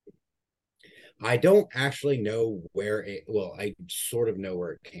I don't actually know where it, well, I sort of know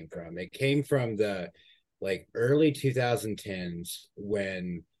where it came from. It came from the like early 2010s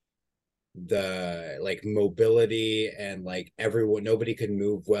when the like mobility and like everyone, nobody could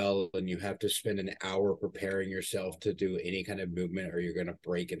move well, and you have to spend an hour preparing yourself to do any kind of movement or you're going to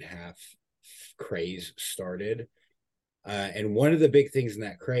break in half craze started. And one of the big things in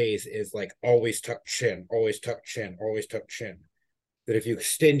that craze is like always tuck chin, always tuck chin, always tuck chin. That if you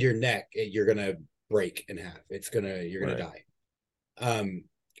extend your neck, you're gonna break in half. You're gonna die. Um,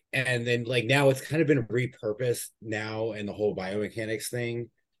 and then like now it's kind of been repurposed now in the whole biomechanics thing.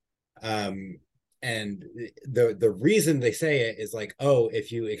 Um, and the reason they say it is like, oh,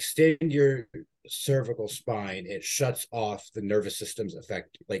 if you extend your cervical spine, it shuts off the nervous system's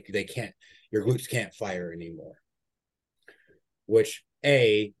effect. Like your glutes can't fire anymore. Which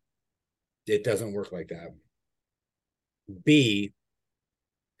it doesn't work like that. B,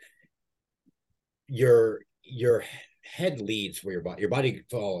 your head leads where your body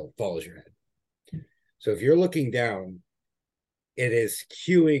follows your head. So if you're looking down, it is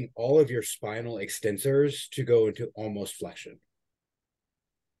cueing all of your spinal extensors to go into almost flexion.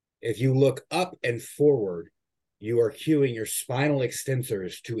 If you look up and forward, you are cueing your spinal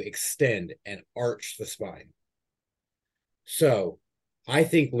extensors to extend and arch the spine. So I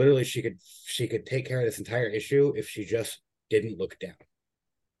think literally she could take care of this entire issue if she just didn't look down.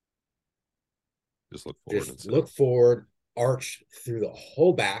 Just look forward Just instead. look forward, arch through the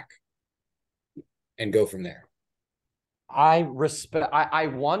whole back, and go from there. I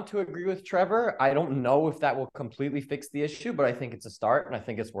want to agree with Trevor. I don't know if that will completely fix the issue, but I think it's a start and I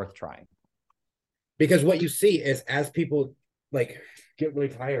think it's worth trying. Because what you see is as people like get really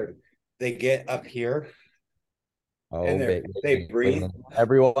tired, they get up here. Oh, and they breathe.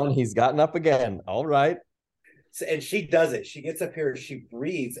 Everyone, he's gotten up again. All right. And she does it. She gets up here, she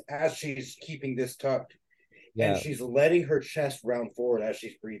breathes as she's keeping this tucked. Yeah. And she's letting her chest round forward as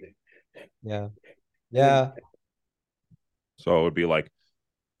she's breathing. Yeah. Yeah. So it would be like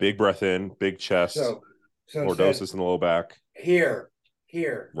big breath in, big chest, so lordosis in the low back. Here.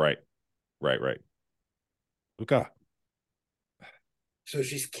 Right. Luca. So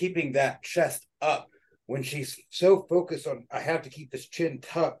she's keeping that chest up. When she's so focused on, I have to keep this chin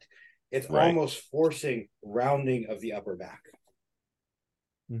tucked, it's almost forcing rounding of the upper back.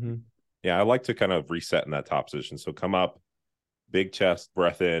 Mm-hmm. Yeah, I like to kind of reset in that top position. So come up, big chest,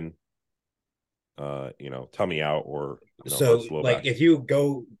 breath in, tummy out, or so like back. if you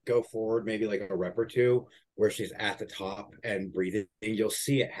go forward maybe like a rep or two where she's at the top and breathing, you'll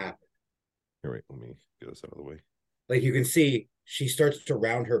see it happen. Here, wait, let me get this out of the way. Like you can see she starts to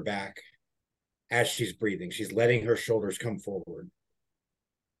round her back as she's breathing. She's letting her shoulders come forward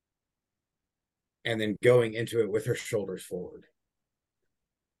and then going into it with her shoulders forward.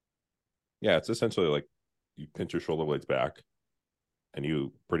 Yeah, it's essentially like you pinch your shoulder blades back and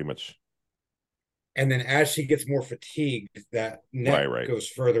you pretty much. And then as she gets more fatigued, that neck goes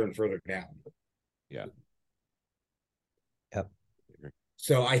further and further down. Yeah. Yep.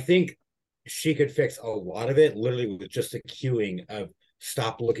 So I think she could fix a lot of it literally with just a cueing of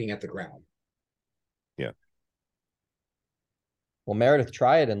stop looking at the ground. Yeah. Well, Meredith,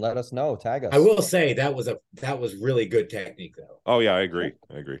 try it and let us know. Tag us. I will say that was really good technique though. Oh yeah, I agree.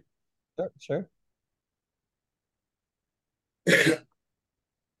 Sure.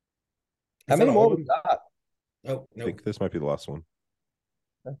 How many more we got? Oh, no. I think this might be the last one.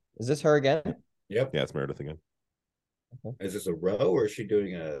 Is this her again? Yep. Yeah, it's Meredith again. Okay. Is this a row or is she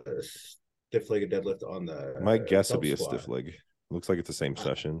doing a stiff-legged deadlift on the My guess would be squat? A stiff leg. Looks like it's the same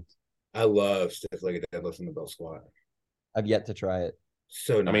session. I love stiff-legged deadlifts on the belt squat. I've yet to try it.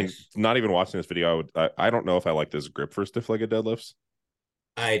 So nice. I mean, not even watching this video, I don't know if I like this grip for stiff-legged deadlifts.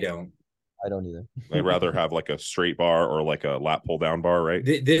 I don't. I don't either. I'd rather have like a straight bar or like a lat pull down bar, right?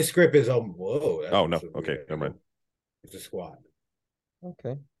 This grip is whoa. Oh no, okay, never mind. It's a squat.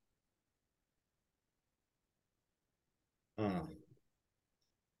 Okay.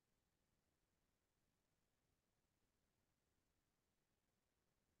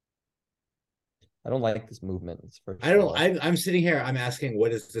 I don't like this movement. It's for I don't. I'm sitting here. I'm asking,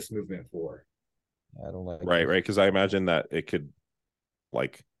 what is this movement for? I don't like. Right, because I imagine that it could,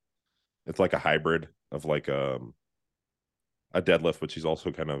 like, it's like a hybrid of like a deadlift, but she's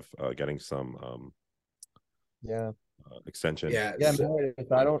also kind of getting some extension. Yeah.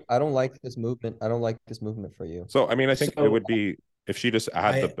 I don't like this movement. I don't like this movement for you. So I mean, I think it would be if she just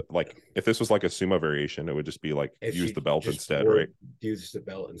had if this was like a sumo variation, it would just be like use the belt instead, right? Use the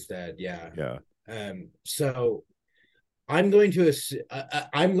belt instead. Yeah. Yeah. So I'm going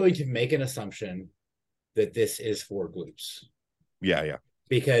to make an assumption that this is for glutes. Yeah.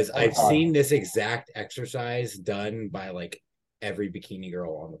 Because I've seen this exact exercise done by like every bikini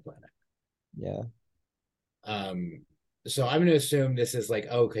girl on the planet. Yeah. So I'm going to assume this is like,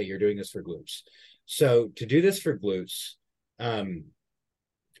 okay, you're doing this for glutes. So to do this for glutes,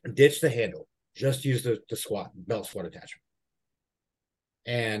 ditch the handle. Just use the belt squat attachment.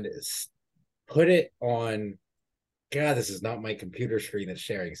 And put it on. God, this is not my computer screen that's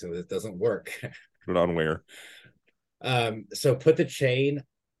sharing, so it doesn't work. Put it on where? So put the chain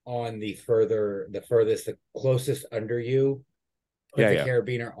on the closest under you. Put the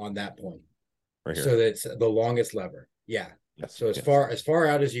carabiner on that point. Right here. So that's the longest lever. Yeah. Yes. So as far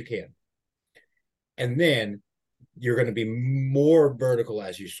out as you can. And then you're going to be more vertical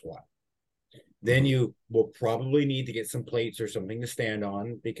as you squat. Then you will probably need to get some plates or something to stand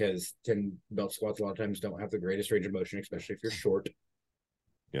on, because 10 belt squats a lot of times don't have the greatest range of motion, especially if you're short.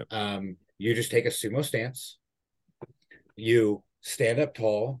 Yep. You just take a sumo stance. You stand up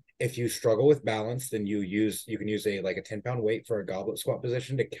tall. If you struggle with balance, then you can use a 10-pound weight for a goblet squat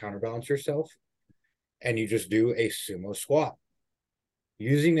position to counterbalance yourself. And you just do a sumo squat.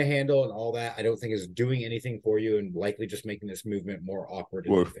 Using the handle and all that, I don't think is doing anything for you, and likely just making this movement more awkward.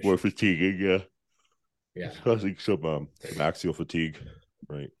 More fatiguing, yeah. Yeah. Causing some axial fatigue,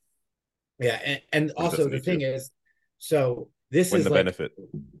 right? Yeah, and also the thing is, so this is the benefit.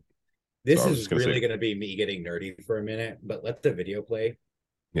 This is really going to be me getting nerdy for a minute, but let the video play.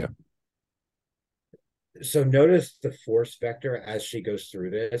 Yeah. So notice the force vector as she goes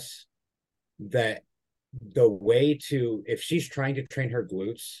through this, that the way to, if she's trying to train her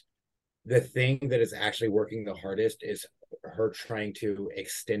glutes, the thing that is actually working the hardest is her trying to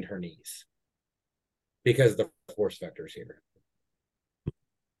extend her knees, because the force vector's here.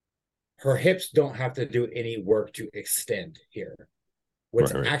 Her hips don't have to do any work to extend here.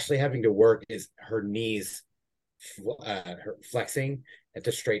 What's actually having to work is her knees her flexing and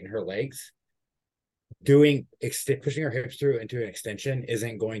to straighten her legs. Pushing her hips through into an extension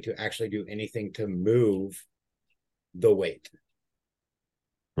isn't going to actually do anything to move the weight.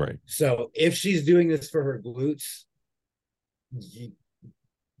 Right. So if she's doing this for her glutes,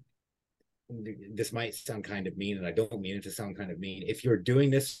 this might sound kind of mean, and I don't mean it to sound kind of mean. If you're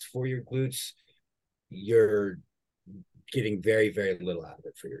doing this for your glutes, you're getting very, very little out of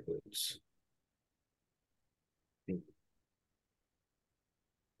it for your glutes.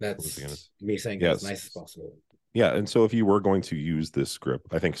 That's me saying as nice as possible. Yeah, and so if you were going to use this grip,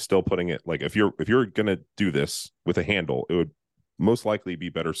 I think still putting it, like, if you're gonna do this with a handle, it would most likely be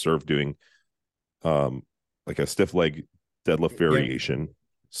better served doing like a stiff leg deadlift variation.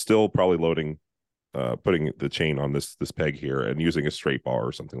 Still probably loading, putting the chain on this peg here and using a straight bar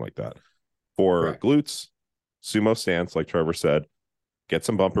or something like that. For glutes, sumo stance, like Trevor said, get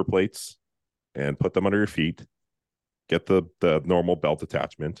some bumper plates and put them under your feet. Get the normal belt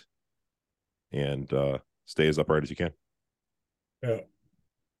attachment and stay as upright as you can. Yeah.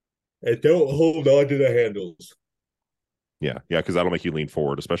 And don't hold on to the handles. Yeah, because that'll make you lean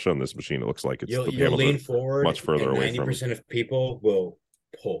forward, especially on this machine. It looks like it's you'll lean forward much further away from. 90% of people will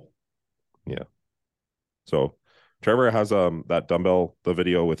pull. Yeah. So Trevor has that dumbbell, the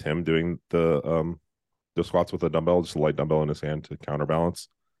video with him doing the squats with a dumbbell, just a light dumbbell in his hand to counterbalance.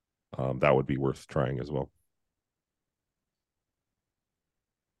 That would be worth trying as well.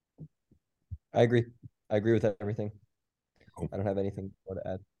 I agree. I agree with everything. Cool. I don't have anything more to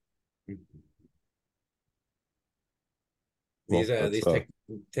add. These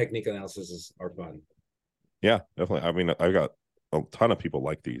technique analyses are fun. Yeah, definitely. I mean, I've got a ton of people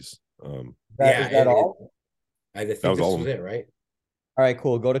like these. Is that all? I think this was it, right? All right,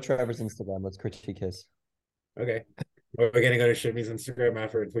 cool. Go to Trevor's Instagram. Let's critique his. Okay. We're going to go to Shimmy's Instagram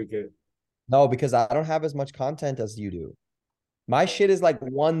after and tweak it. No, because I don't have as much content as you do. My shit is like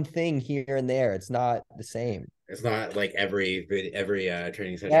one thing here and there. It's not the same. It's not like every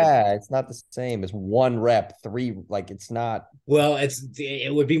training session. Yeah, it's not the same. It's one rep, three. Like it's not. Well,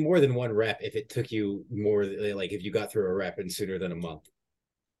 it would be more than one rep if it took you more, like if you got through a rep in sooner than a month.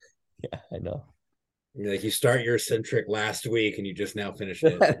 Yeah, I know. Like you start your eccentric last week and you just now finished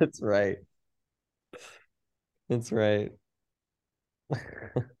it. That's right. That's right.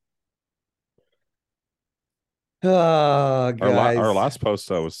 Oh, guys. Our last post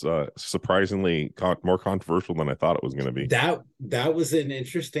was surprisingly more controversial than I thought it was going to be. That was an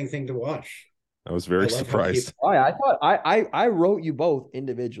interesting thing to watch. I was very surprised. Oh, yeah, I thought I wrote you both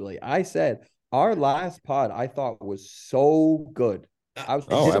individually. I said our last pod I thought was so good. I was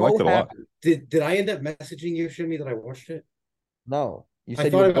I liked it a lot. Did I end up messaging you, Shimmy, that I watched it? No, you I said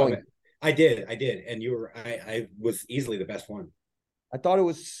you thought were about going. it. I did, and you were. I was easily the best one. I thought it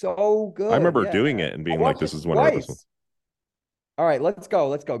was so good. I remember Yeah. doing it and being I like, watched "This it is one of this one." twice. All right, let's go.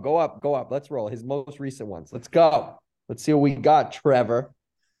 Let's go. Go up. Go up. Let's roll. His most recent ones. Let's go. Let's see what we got, Trevor.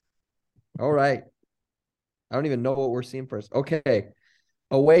 All right. I don't even know what we're seeing first. Okay.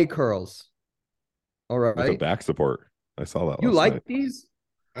 Away curls. All With the right. back support. I saw that You last like night. these?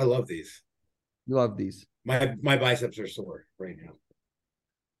 I love these. You love these. My biceps are sore right now.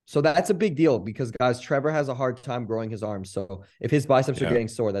 So that's a big deal because, guys, Trevor has a hard time growing his arms. So if his biceps are getting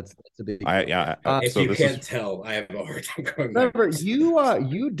sore, that's a big deal. If you can't tell, I have a hard time growing. Trevor,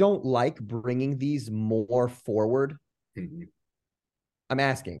 you don't like bringing these more forward? Mm-hmm. I'm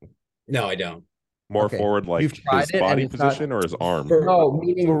asking. No, I don't. More forward, like you've tried his body position or his arm? No,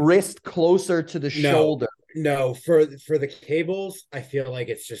 meaning wrist closer to the shoulder. No, for the cables, I feel like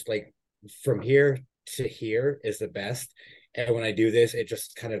it's just like from here to here is the best. And when I do this, it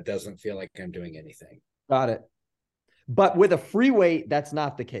just kind of doesn't feel like I'm doing anything. Got it. But with a free weight, that's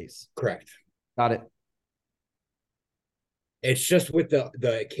not the case. Correct. Got it. It's just with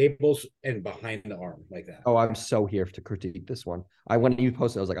the cables and behind the arm like that. Oh, I'm so here to critique this one. When you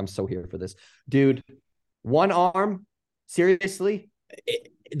posted, I was like, I'm so here for this. Dude, one arm? Seriously?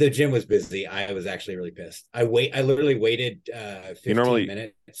 The gym was busy. I was actually really pissed. I literally waited 15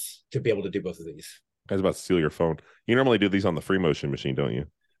 minutes to be able to do both of these. I was about to steal your phone. You normally do these on the free motion machine, don't you?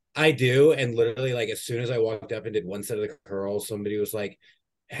 I do. And literally, like, as soon as I walked up and did one set of the curls, somebody was like,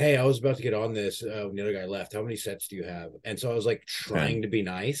 hey, I was about to get on this when the other guy left. How many sets do you have? And so I was like trying to be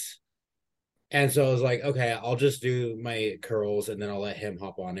nice. And so I was like, okay, I'll just do my curls and then I'll let him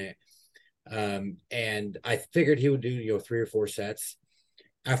hop on it. And I figured he would do, 3 or 4 sets.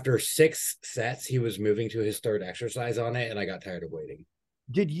 After 6 sets, he was moving to his third exercise on it, and I got tired of waiting.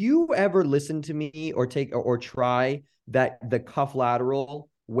 Did you ever listen to me or try the cuff lateral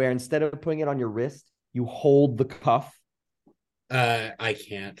where instead of putting it on your wrist, you hold the cuff? I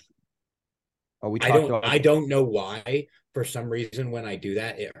can't. Oh, I don't know why. For some reason, when I do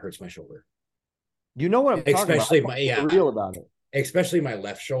that, it hurts my shoulder. You know what I'm talking about? Real about it. Especially my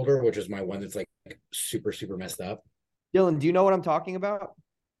left shoulder, which is my one that's like super, super messed up. Dylan, do you know what I'm talking about?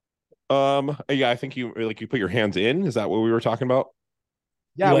 Yeah, I think you put your hands in. Is that what we were talking about?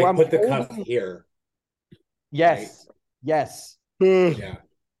 Yeah, you put the cuff here. Yes. Right? Yes. Yeah.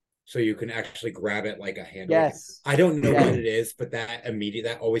 So you can actually grab it like a handle. Yes. I don't know what it is, but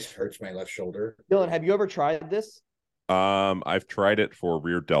that always hurts my left shoulder. Dylan, have you ever tried this? I've tried it for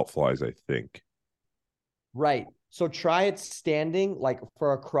rear delt flies, I think. Right. So try it standing, like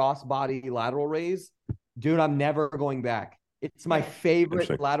for a cross body lateral raise. Dude, I'm never going back. It's my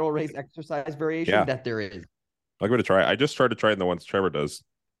favorite lateral raise exercise variation that there is. I'll give it a try. I just tried to try it in the ones Trevor does,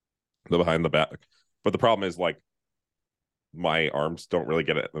 the behind the back. But the problem is, like, my arms don't really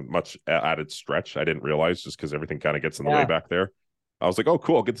get much added stretch. I didn't realize, just because everything kind of gets in the way back there. I was like, oh,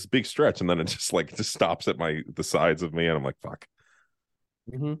 cool, I'll get this big stretch. And then it just stops at the sides of me. And I'm like, fuck.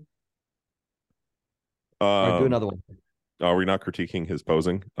 Mm-hmm. Right, do another one. Are we not critiquing his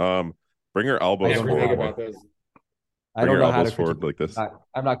posing? Bring your elbows forward. I don't know how to forward like this.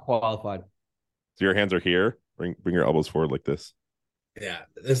 I'm not qualified. So your hands are here. Bring your elbows forward like this. Yeah,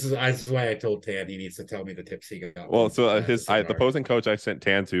 this is why I told Tan he needs to tell me the tips he got. Well, so the posing coach I sent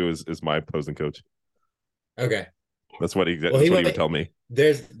Tan to is my posing coach. Okay, that's what he would tell me.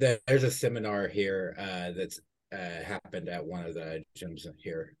 There's a seminar here that's happened at one of the gyms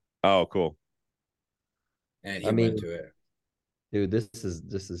here. Oh, cool. And he went to it. Dude, this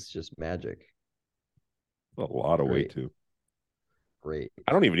is just magic. A lot of weight too. Great.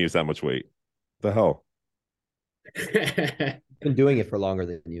 I don't even use that much weight. The hell? Been doing it for longer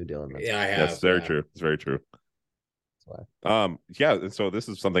than you, Dylan. I have. That's very true. It's very true. That's why. Yeah. So this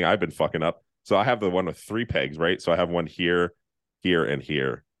is something I've been fucking up. So I have the one with 3 pegs, right? So I have one here, here, and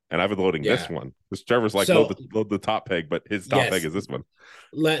here. and I've been loading this Yeah. one. Because Trevor's like, So load the top peg, but his top peg yes, is this one.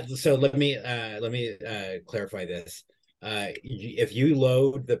 let me clarify this. If you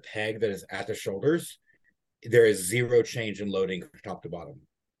load the peg that is at the shoulders, there is zero change in loading from top to bottom.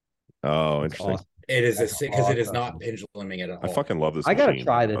 Oh, That's interesting. awesome. It is That's because it is not awesome. penduluming it at I all. fucking love this I gotta machine,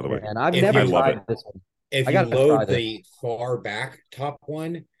 try this, by the way. man. I've If never you- love tried it. this one. If I you gotta try load this. the far back top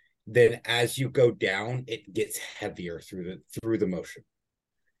one, then as you go down, it gets heavier through the motion.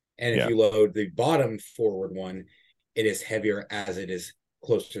 And if Yeah. you load the bottom forward one, it is heavier as it is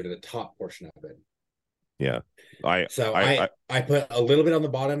closer to the top portion of it. Yeah. I put a little bit on the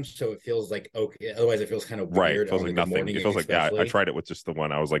bottom so it feels like okay. Otherwise, it feels kind of right. weird. It feels on like the good nothing. morning, It feels like, yeah, I tried it with just the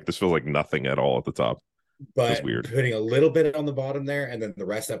one. I was like, this feels like nothing at all at the top. But weird. Putting a little bit on the bottom there and then the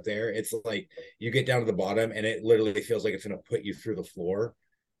rest up there, it's like you get down to the bottom and it literally feels like it's going to put you through the floor.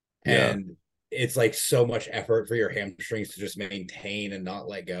 Yeah. And it's like so much effort for your hamstrings to just maintain and not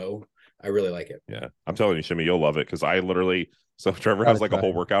let go. I really like it. Yeah. I'm telling you, Shimmy, you'll love it. Because I literally, so Trevor has like a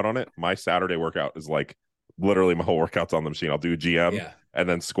whole workout on it. My Saturday workout is like literally my whole workout's on the machine. I'll do GM and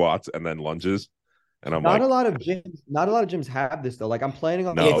then squats and then lunges. And I'm not a lot of gyms have this though. Like I'm planning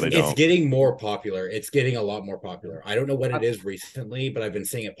on. No, they don't. It's getting more popular. It's getting a lot more popular. I don't know what it is recently, but I've been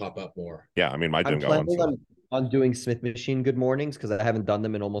seeing it pop up more. Yeah, I mean, my gym I'm planning on doing Smith machine good mornings because I haven't done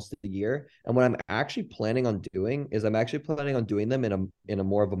them in almost a year. And what I'm actually planning on doing is I'm actually planning on doing them in a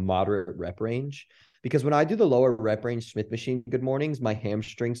more of a moderate rep range. Because when I do the lower rep range Smith machine good mornings, my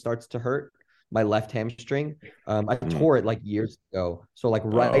hamstring starts to hurt. My left hamstring. I tore it like years ago. So like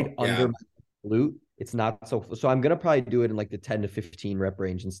under my glute. It's not so I'm gonna probably do it in like the 10 to 15 rep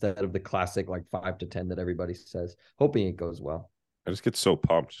range instead of the classic like 5 to 10 that everybody says, hoping it goes well. I just get so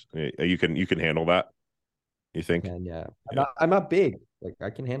pumped. You can handle that, you think? Yeah. I'm not big, like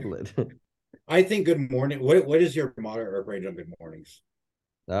I can handle it. I think good morning. What is your moderate rep range on good mornings?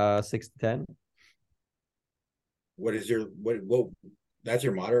 6 to 10. What is your what that's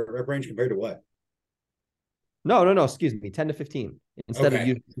your moderate rep range compared to what? No, excuse me, 10 to 15 instead of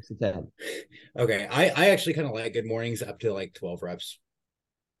using 6 to 10. Okay. I actually kind of like good mornings up to like 12 reps.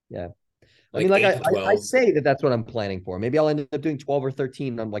 Yeah. Like I mean, I say that's what I'm planning for. Maybe I'll end up doing 12 or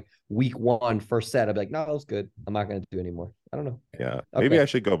 13 on like week 1, first set. I'll be like, no, that was good. I'm not going to do anymore. I don't know. Yeah. Maybe I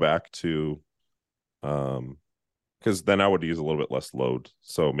should go back to, because then I would use a little bit less load.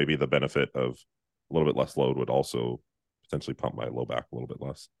 So maybe the benefit of a little bit less load would also potentially pump my low back a little bit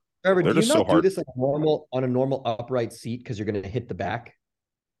less. Trevor, do you not do this like on a normal upright seat because you're going to hit the back?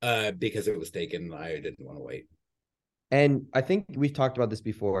 Because it was taken, I didn't want to wait. And I think we've talked about this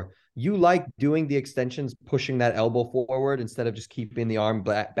before. You like doing the extensions, pushing that elbow forward instead of just keeping the arm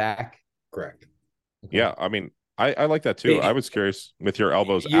back? Correct. Okay. Yeah, I mean, I like that too. I was curious with your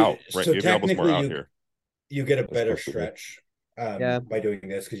elbows out, right? So you have your elbows more out here. You get a better stretch by doing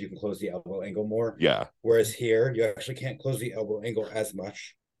this because you can close the elbow angle more. Yeah. Whereas here, you actually can't close the elbow angle as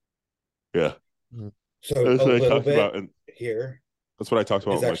much. Yeah. So that's a little bit here. That's what I talked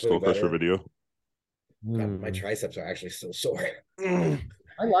about in my Skull Crusher video. God, my triceps are actually still sore. I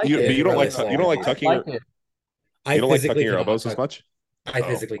like it. But you don't like tucking your elbows as much? I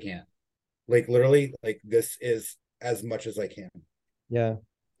physically can't. Like literally, like this is as much as I can. Yeah.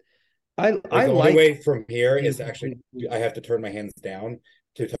 The only way from here is actually I have to turn my hands down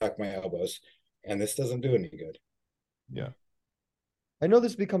to tuck my elbows, and this doesn't do any good. Yeah. I know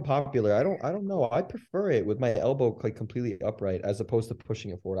this has become popular. I don't know. I prefer it with my elbow like completely upright as opposed to pushing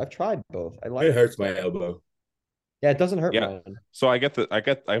it forward. I've tried both. It hurts my elbow. Yeah, it doesn't hurt mine. So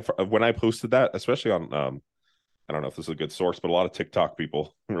when I posted that, especially on I don't know if this is a good source, but a lot of TikTok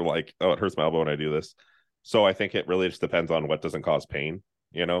people were like, "Oh, it hurts my elbow when I do this." So I think it really just depends on what doesn't cause pain.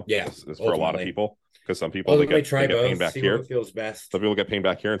 You know, it's for a lot of people because some people they get pain back here. Feels best. Some people get pain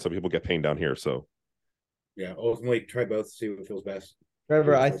back here, and some people get pain down here. So yeah, ultimately try both. See what feels best.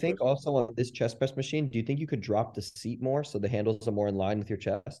 Trevor, I think also on this chest press machine, do you think you could drop the seat more so the handles are more in line with your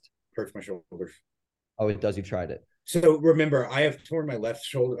chest? Hurts my shoulders. Oh, it does. You tried it. So remember, I have torn my left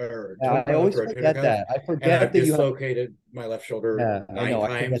shoulder. I always forget that. I forget that you dislocated my left shoulder 9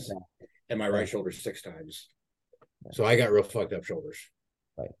 times and my right shoulder 6 times. Yeah. So I got real fucked up shoulders.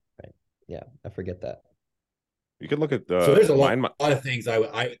 Right. Yeah, I forget that. You could look at so there's a lot of things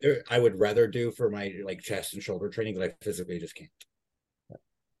I would rather do for my like chest and shoulder training that I physically just can't.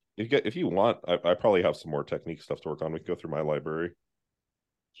 If you want, I probably have some more technique stuff to work on. We can go through my library.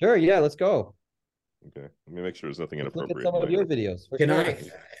 Sure. Yeah. Let's go. Okay. Let me make sure there's nothing inappropriate. Look at some of your videos. Can I,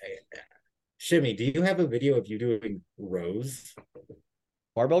 Shimmy? Do you have a video of you doing rows?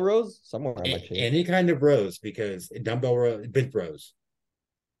 Barbell rows? Somewhere. Any kind of rows, because dumbbell rows, bench rows.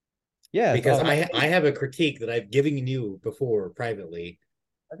 Yeah. Because I have a critique that I've given you before privately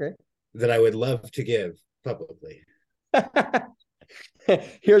Okay. that I would love to give publicly.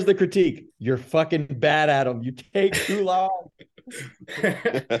 Here's the critique. You're fucking bad at them. You take too long. For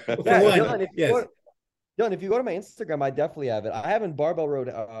Yeah, one, Dylan, yes. If you go to my Instagram, I definitely have it. I haven't barbell rode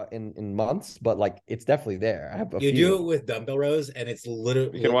in months, but like it's definitely there. I have a You few. do it with dumbbell rows, and it's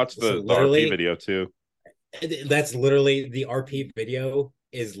literally You can watch so the RP literally video too. that's literally the RP video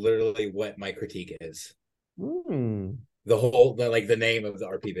is literally what my critique is. Hmm. The name of the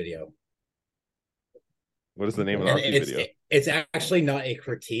RP video. What is the name of the And RP video? it's actually not a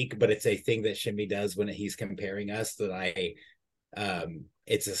critique, but it's a thing that Shimmy does when he's comparing us that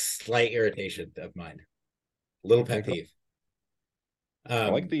it's a slight irritation of mine. Little pet peeve. I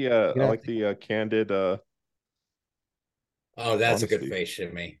like the candid oh, that's honesty. a good face,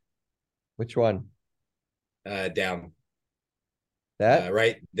 Shimmy. Which one? Down. That?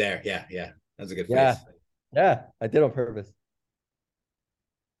 Right there. Yeah. That's a good Yeah. face. Yeah, I did on purpose.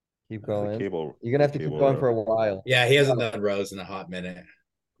 Keep going. You're gonna have to keep going for a while. Yeah, he hasn't done rows in a hot minute.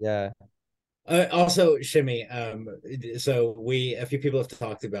 Yeah. Also, Shimmy, so a few people have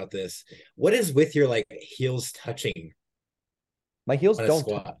talked about this. What is with your like heels touching My heels on a don't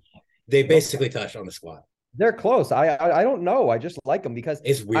squat? They basically touch on the squat. They're close. I don't know. I just like them because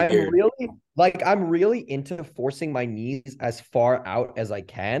It's weird. I'm really into forcing my knees as far out as I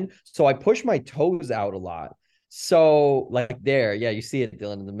can. So I push my toes out a lot. So like there, yeah, you see it,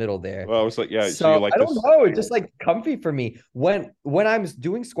 Dylan, in the middle there. Well, I was like, yeah. So you like I don't this? know. It's just like comfy for me. When I'm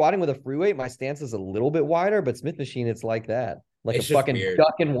doing squatting with a free weight, my stance is a little bit wider, but Smith machine, it's like that, like It's a just fucking weird.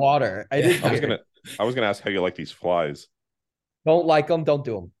 duck in water. I was gonna ask how you like these flies. Don't like them. Don't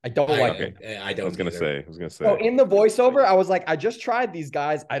do them. I don't like them. I don't. I was gonna say. So in the voiceover, I was like, I just tried these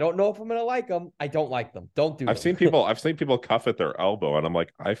guys. I don't know if I'm gonna like them. I don't like them. Don't do them. I've seen people cuff at their elbow, and I'm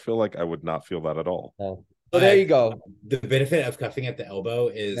like, I feel like I would not feel that at all. Oh. So there you go. The benefit of cuffing at the elbow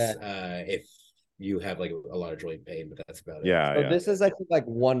is if you have like a lot of joint pain, but that's about it. Yeah. So this is, I think, like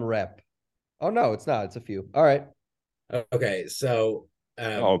 1 rep. Oh no, it's not. It's a few. All right. Okay, so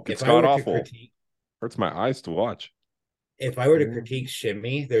it's god awful. Hurts my eyes to watch. If I were to critique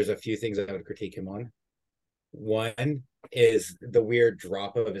Shimmy, there's a few things I would critique him on. One is the weird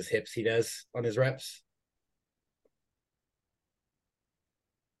drop of his hips he does on his reps.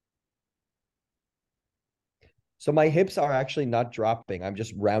 So my hips are actually not dropping. I'm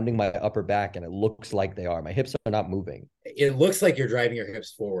just rounding my upper back, and it looks like they are. My hips are not moving. It looks like you're driving your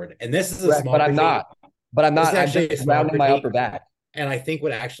hips forward, and this is a small. But I'm not. But I'm not. I'm just rounding my upper back. And I think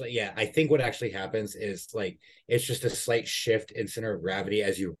what actually happens is like it's just a slight shift in center of gravity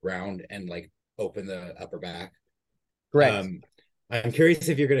as you round and like open the upper back. Correct. I'm curious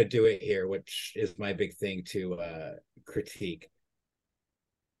if you're going to do it here, which is my big thing to critique.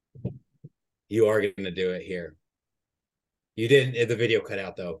 You are going to do it here. You didn't. The video cut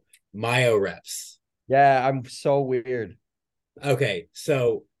out though. Myo reps. Yeah, I'm so weird. Okay,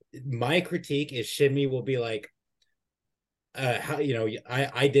 so my critique is Shimmy will be like, how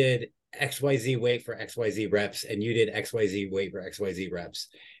I did XYZ weight for XYZ reps, and you did XYZ weight for XYZ reps,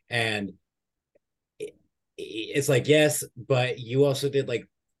 and it's like yes, but you also did like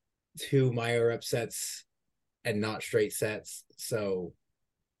 2 myo rep sets and not straight sets, so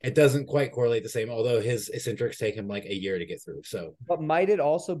it doesn't quite correlate the same. Although his eccentrics take him like a year to get through. So, but might it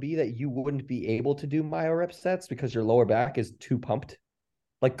also be that you wouldn't be able to do myo rep sets because your lower back is too pumped?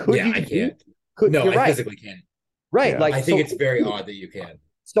 Like, could you? I can't. No, I physically can't. Right. Yeah. Like, I think it's very odd that you can.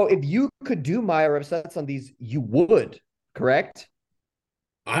 So if you could do myo rep sets on these, you would, correct?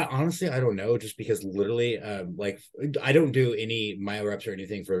 I honestly, I don't know, just because literally, like I don't do any myo reps or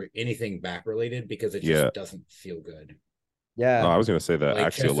anything for anything back related because it just doesn't feel good. Yeah. No, I was gonna say that like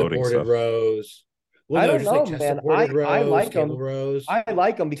axial loading stuff. Rows. Well, I don't know, like man. I like them. Rows. I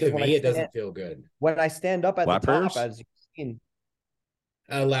like them because to me, it doesn't feel good. When I stand up at the top, as you've seen.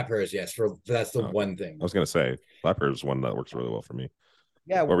 Lap hers, yes. That's the one thing. I was gonna say lap hers is one that works really well for me.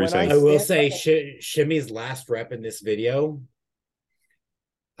 Yeah, what were you saying? I will say Shimmy's last rep in this video,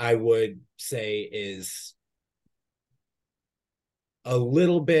 I would say is a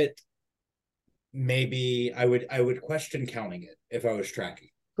little bit. Maybe I would question counting it if I was tracking.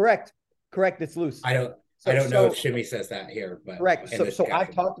 Correct. It's loose. I don't know if Shimmy says that here, but correct. So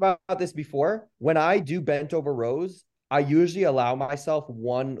I've talked about this before. When I do bent over rows, I usually allow myself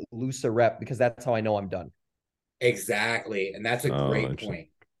 1 looser rep because that's how I know I'm done. Exactly. And that's a great point.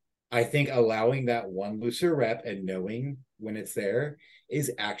 I think allowing that 1 looser rep and knowing when it's there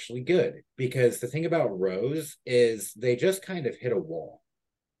is actually good, because the thing about rows is they just kind of hit a wall.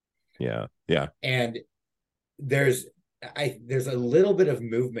 Yeah. And there's a little bit of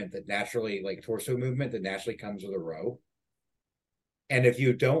movement that naturally, like torso movement that naturally comes with a row. And if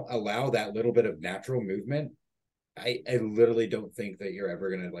you don't allow that little bit of natural movement, I literally don't think that you're ever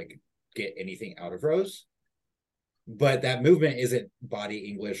gonna like get anything out of rows. But that movement isn't body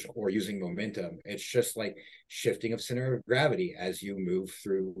English or using momentum. It's just like shifting of center of gravity as you move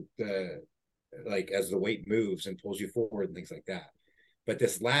through the, like as the weight moves and pulls you forward and things like that. But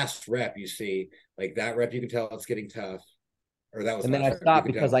this last rep, you see, like that rep, you can tell it's getting tough. Or that was And the then I last rep. You stopped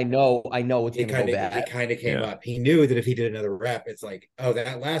could because tell I know it's gonna go bad. it kind of came up. He knew that if he did another rep, it's like, oh,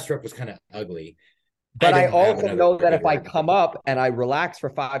 that last rep was kind of ugly. But I don't have also another know that good if I rep. come up and I relax for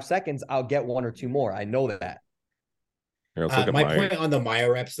 5 seconds, I'll get one or two more. I know that. Here, let's look at My point on the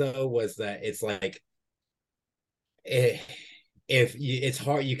Maya reps though was that it's like if you, it's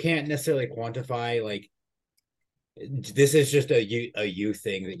hard, you can't necessarily quantify like this is just a you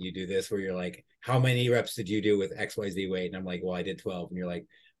thing that you do this where you're like, how many reps did you do with XYZ weight? And I'm like, well, I did 12. And you're like,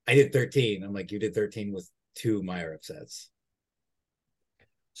 I did 13. I'm like, you did 13 with 2 Maya rep sets.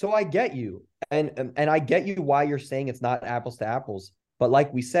 So I get you. And I get you why you're saying it's not apples to apples. But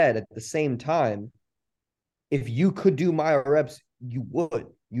like we said, at the same time, if you could do Maya reps, you would.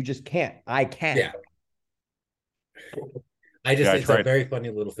 You just can't. I can't. Yeah. It's a very funny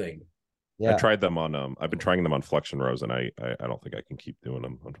little thing. Yeah. I tried them on I've been trying them on flexion rows, and I don't think I can keep doing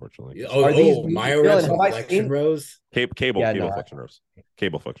them, unfortunately. Are these Maya reps on flexion rows? Cable flexion rows.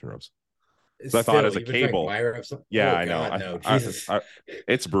 Cable flexion rows. So I thought as a cable. Yeah, I know. No, Jesus.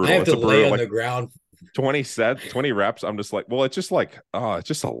 It's brutal. I have to lay on the ground 20 reps. I'm just like, well, it's just like, it's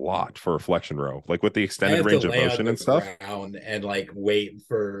just a lot for a flexion row, like with the extended range of motion and stuff. And like wait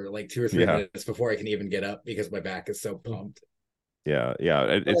for like 2 or 3 minutes before I can even get up because my back is so pumped. Yeah.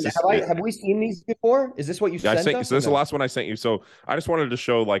 Have we seen these before? Is this what you sent us? So this is the last one I sent you. So I just wanted to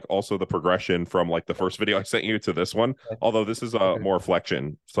show like also the progression from like the first video I sent you to this one. Okay. Although this is a more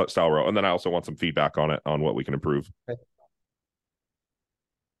flexion style row, and then I also want some feedback on it on what we can improve. Okay.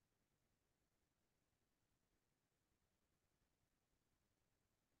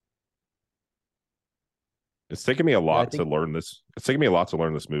 It's taken me a lot to learn this. It's taken me a lot to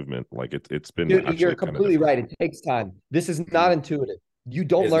learn this movement. Like it's been. You're completely right. It takes time. This is not intuitive. You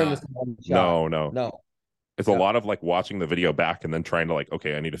don't learn this in one shot. No. It's a lot of like watching the video back and then trying to like,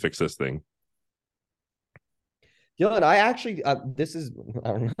 okay, I need to fix this thing. Dylan, I actually, this is,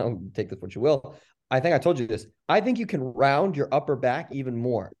 I don't know, take this what you will. I think I told you this. I think you can round your upper back even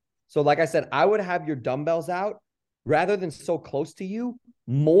more. So like I said, I would have your dumbbells out rather than so close to you,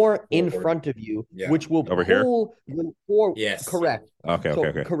 more in front of you, which will over here. Forward. Yes. Correct.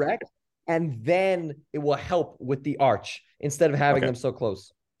 Okay. Correct. And then it will help with the arch instead of having them so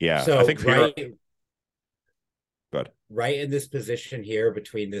close. Yeah. So I think right in this position here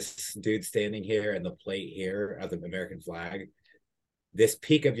between this dude standing here and the plate here of the American flag, this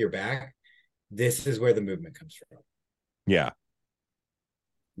peak of your back, this is where the movement comes from. Yeah.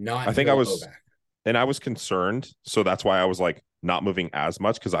 I think I was back. And I was concerned. So that's why I was like not moving as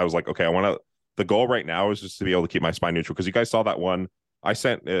much, because I was like, okay, the goal right now is just to be able to keep my spine neutral. Because you guys saw that one I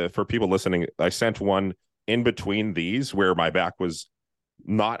sent for people listening, I sent one in between these where my back was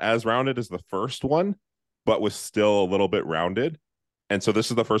not as rounded as the first one, but was still a little bit rounded. And so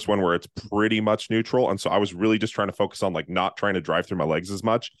this is the first one where it's pretty much neutral. And so I was really just trying to focus on like not trying to drive through my legs as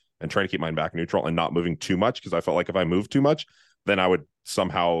much and trying to keep my back neutral and not moving too much, because I felt like if I moved too much, then I would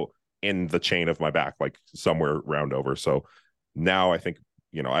somehow in the chain of my back, like somewhere round over. So now I think,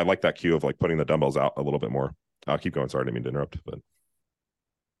 I like that cue of like putting the dumbbells out a little bit more. I'll keep going. Sorry, I didn't mean to interrupt, but.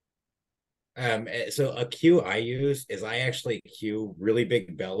 So a cue I use is I actually cue really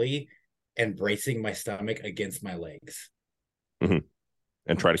big belly and bracing my stomach against my legs. Mm-hmm.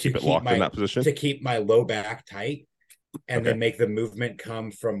 And try to keep it locked in that position? To keep my low back tight and then make the movement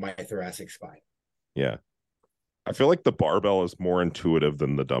come from my thoracic spine. Yeah. I feel like the barbell is more intuitive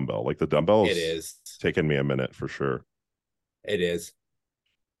than the dumbbell. Like the dumbbell is taken me a minute for sure. It is.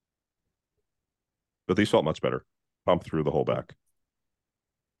 But these felt much better. Pump through the whole back.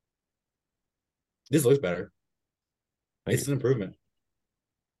 This looks better. It's an improvement,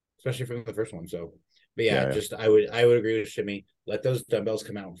 especially from the first one. So, but I would agree with Shimmy. Let those dumbbells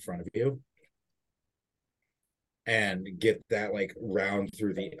come out in front of you, and get that like round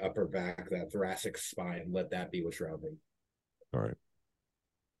through the upper back, that thoracic spine. Let that be what's rounding. All right.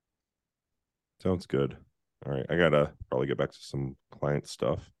 Sounds good. All right, I gotta probably get back to some client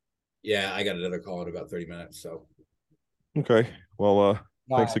stuff. Yeah, I got another call in about 30 minutes. So, okay. Well,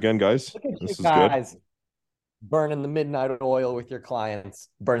 thanks again, guys. This is good. Burning the midnight oil with your clients.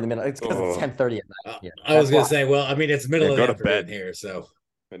 Burning the midnight. It's because it's 10:30 at night. Yeah, I was gonna say, well, I mean, it's middle of the afternoon here, so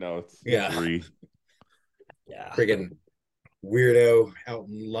I know it's 3. Yeah, friggin' weirdo out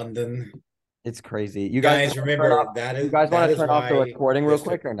in London. It's crazy. You Guys, wanna turn remember off, that you is guys that want to is turn off the why recording real this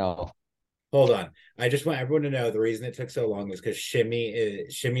quick took. or no? Hold on. I just want everyone to know the reason it took so long was because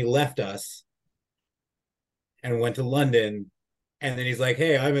Shimmy left us and went to London, and then he's like,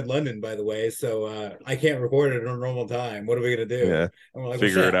 "Hey, I'm in London, by the way, so I can't record it at a normal time. What are we gonna do?" Yeah. And we're like, "Well,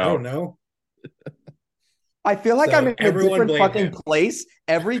 Figure shit, it I don't out. know." I feel like I'm So in a everyone different blame fucking him. place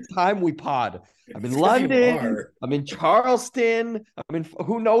every time we pod. I'm in It's 'cause you London. are. I'm in Charleston. I'm in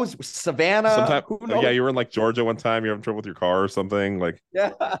who knows Savannah. Sometimes, Who yeah, knows? you were in like Georgia one time. You're having trouble with your car or something. Like,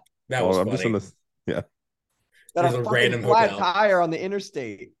 Yeah, That oh, was I'm just in funny. this. Yeah. got There's a a fucking random flat hotel. tire on the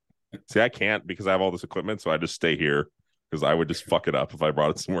interstate. See, I can't because I have all this equipment, so I just stay here because I would just fuck it up if I brought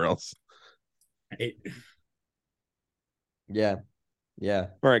it somewhere else. Right? Yeah, yeah.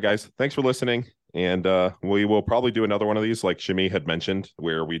 All right, guys. Thanks for listening. And we will probably do another one of these, like Shimi had mentioned,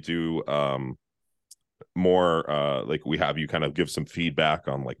 where we do more like we have you kind of give some feedback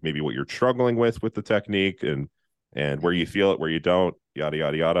on like maybe what you're struggling with the technique and where you feel it, where you don't, yada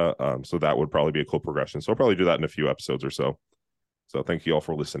yada yada. So that would probably be a cool progression. So I'll probably do that in a few episodes or so. So thank you all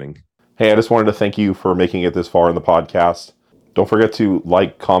for listening. Hey, I just wanted to thank you for making it this far in the podcast. Don't forget to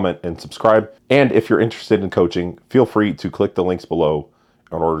like, comment, and subscribe. And if you're interested in coaching, feel free to click the links below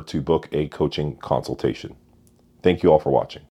in order to book a coaching consultation. Thank you all for watching.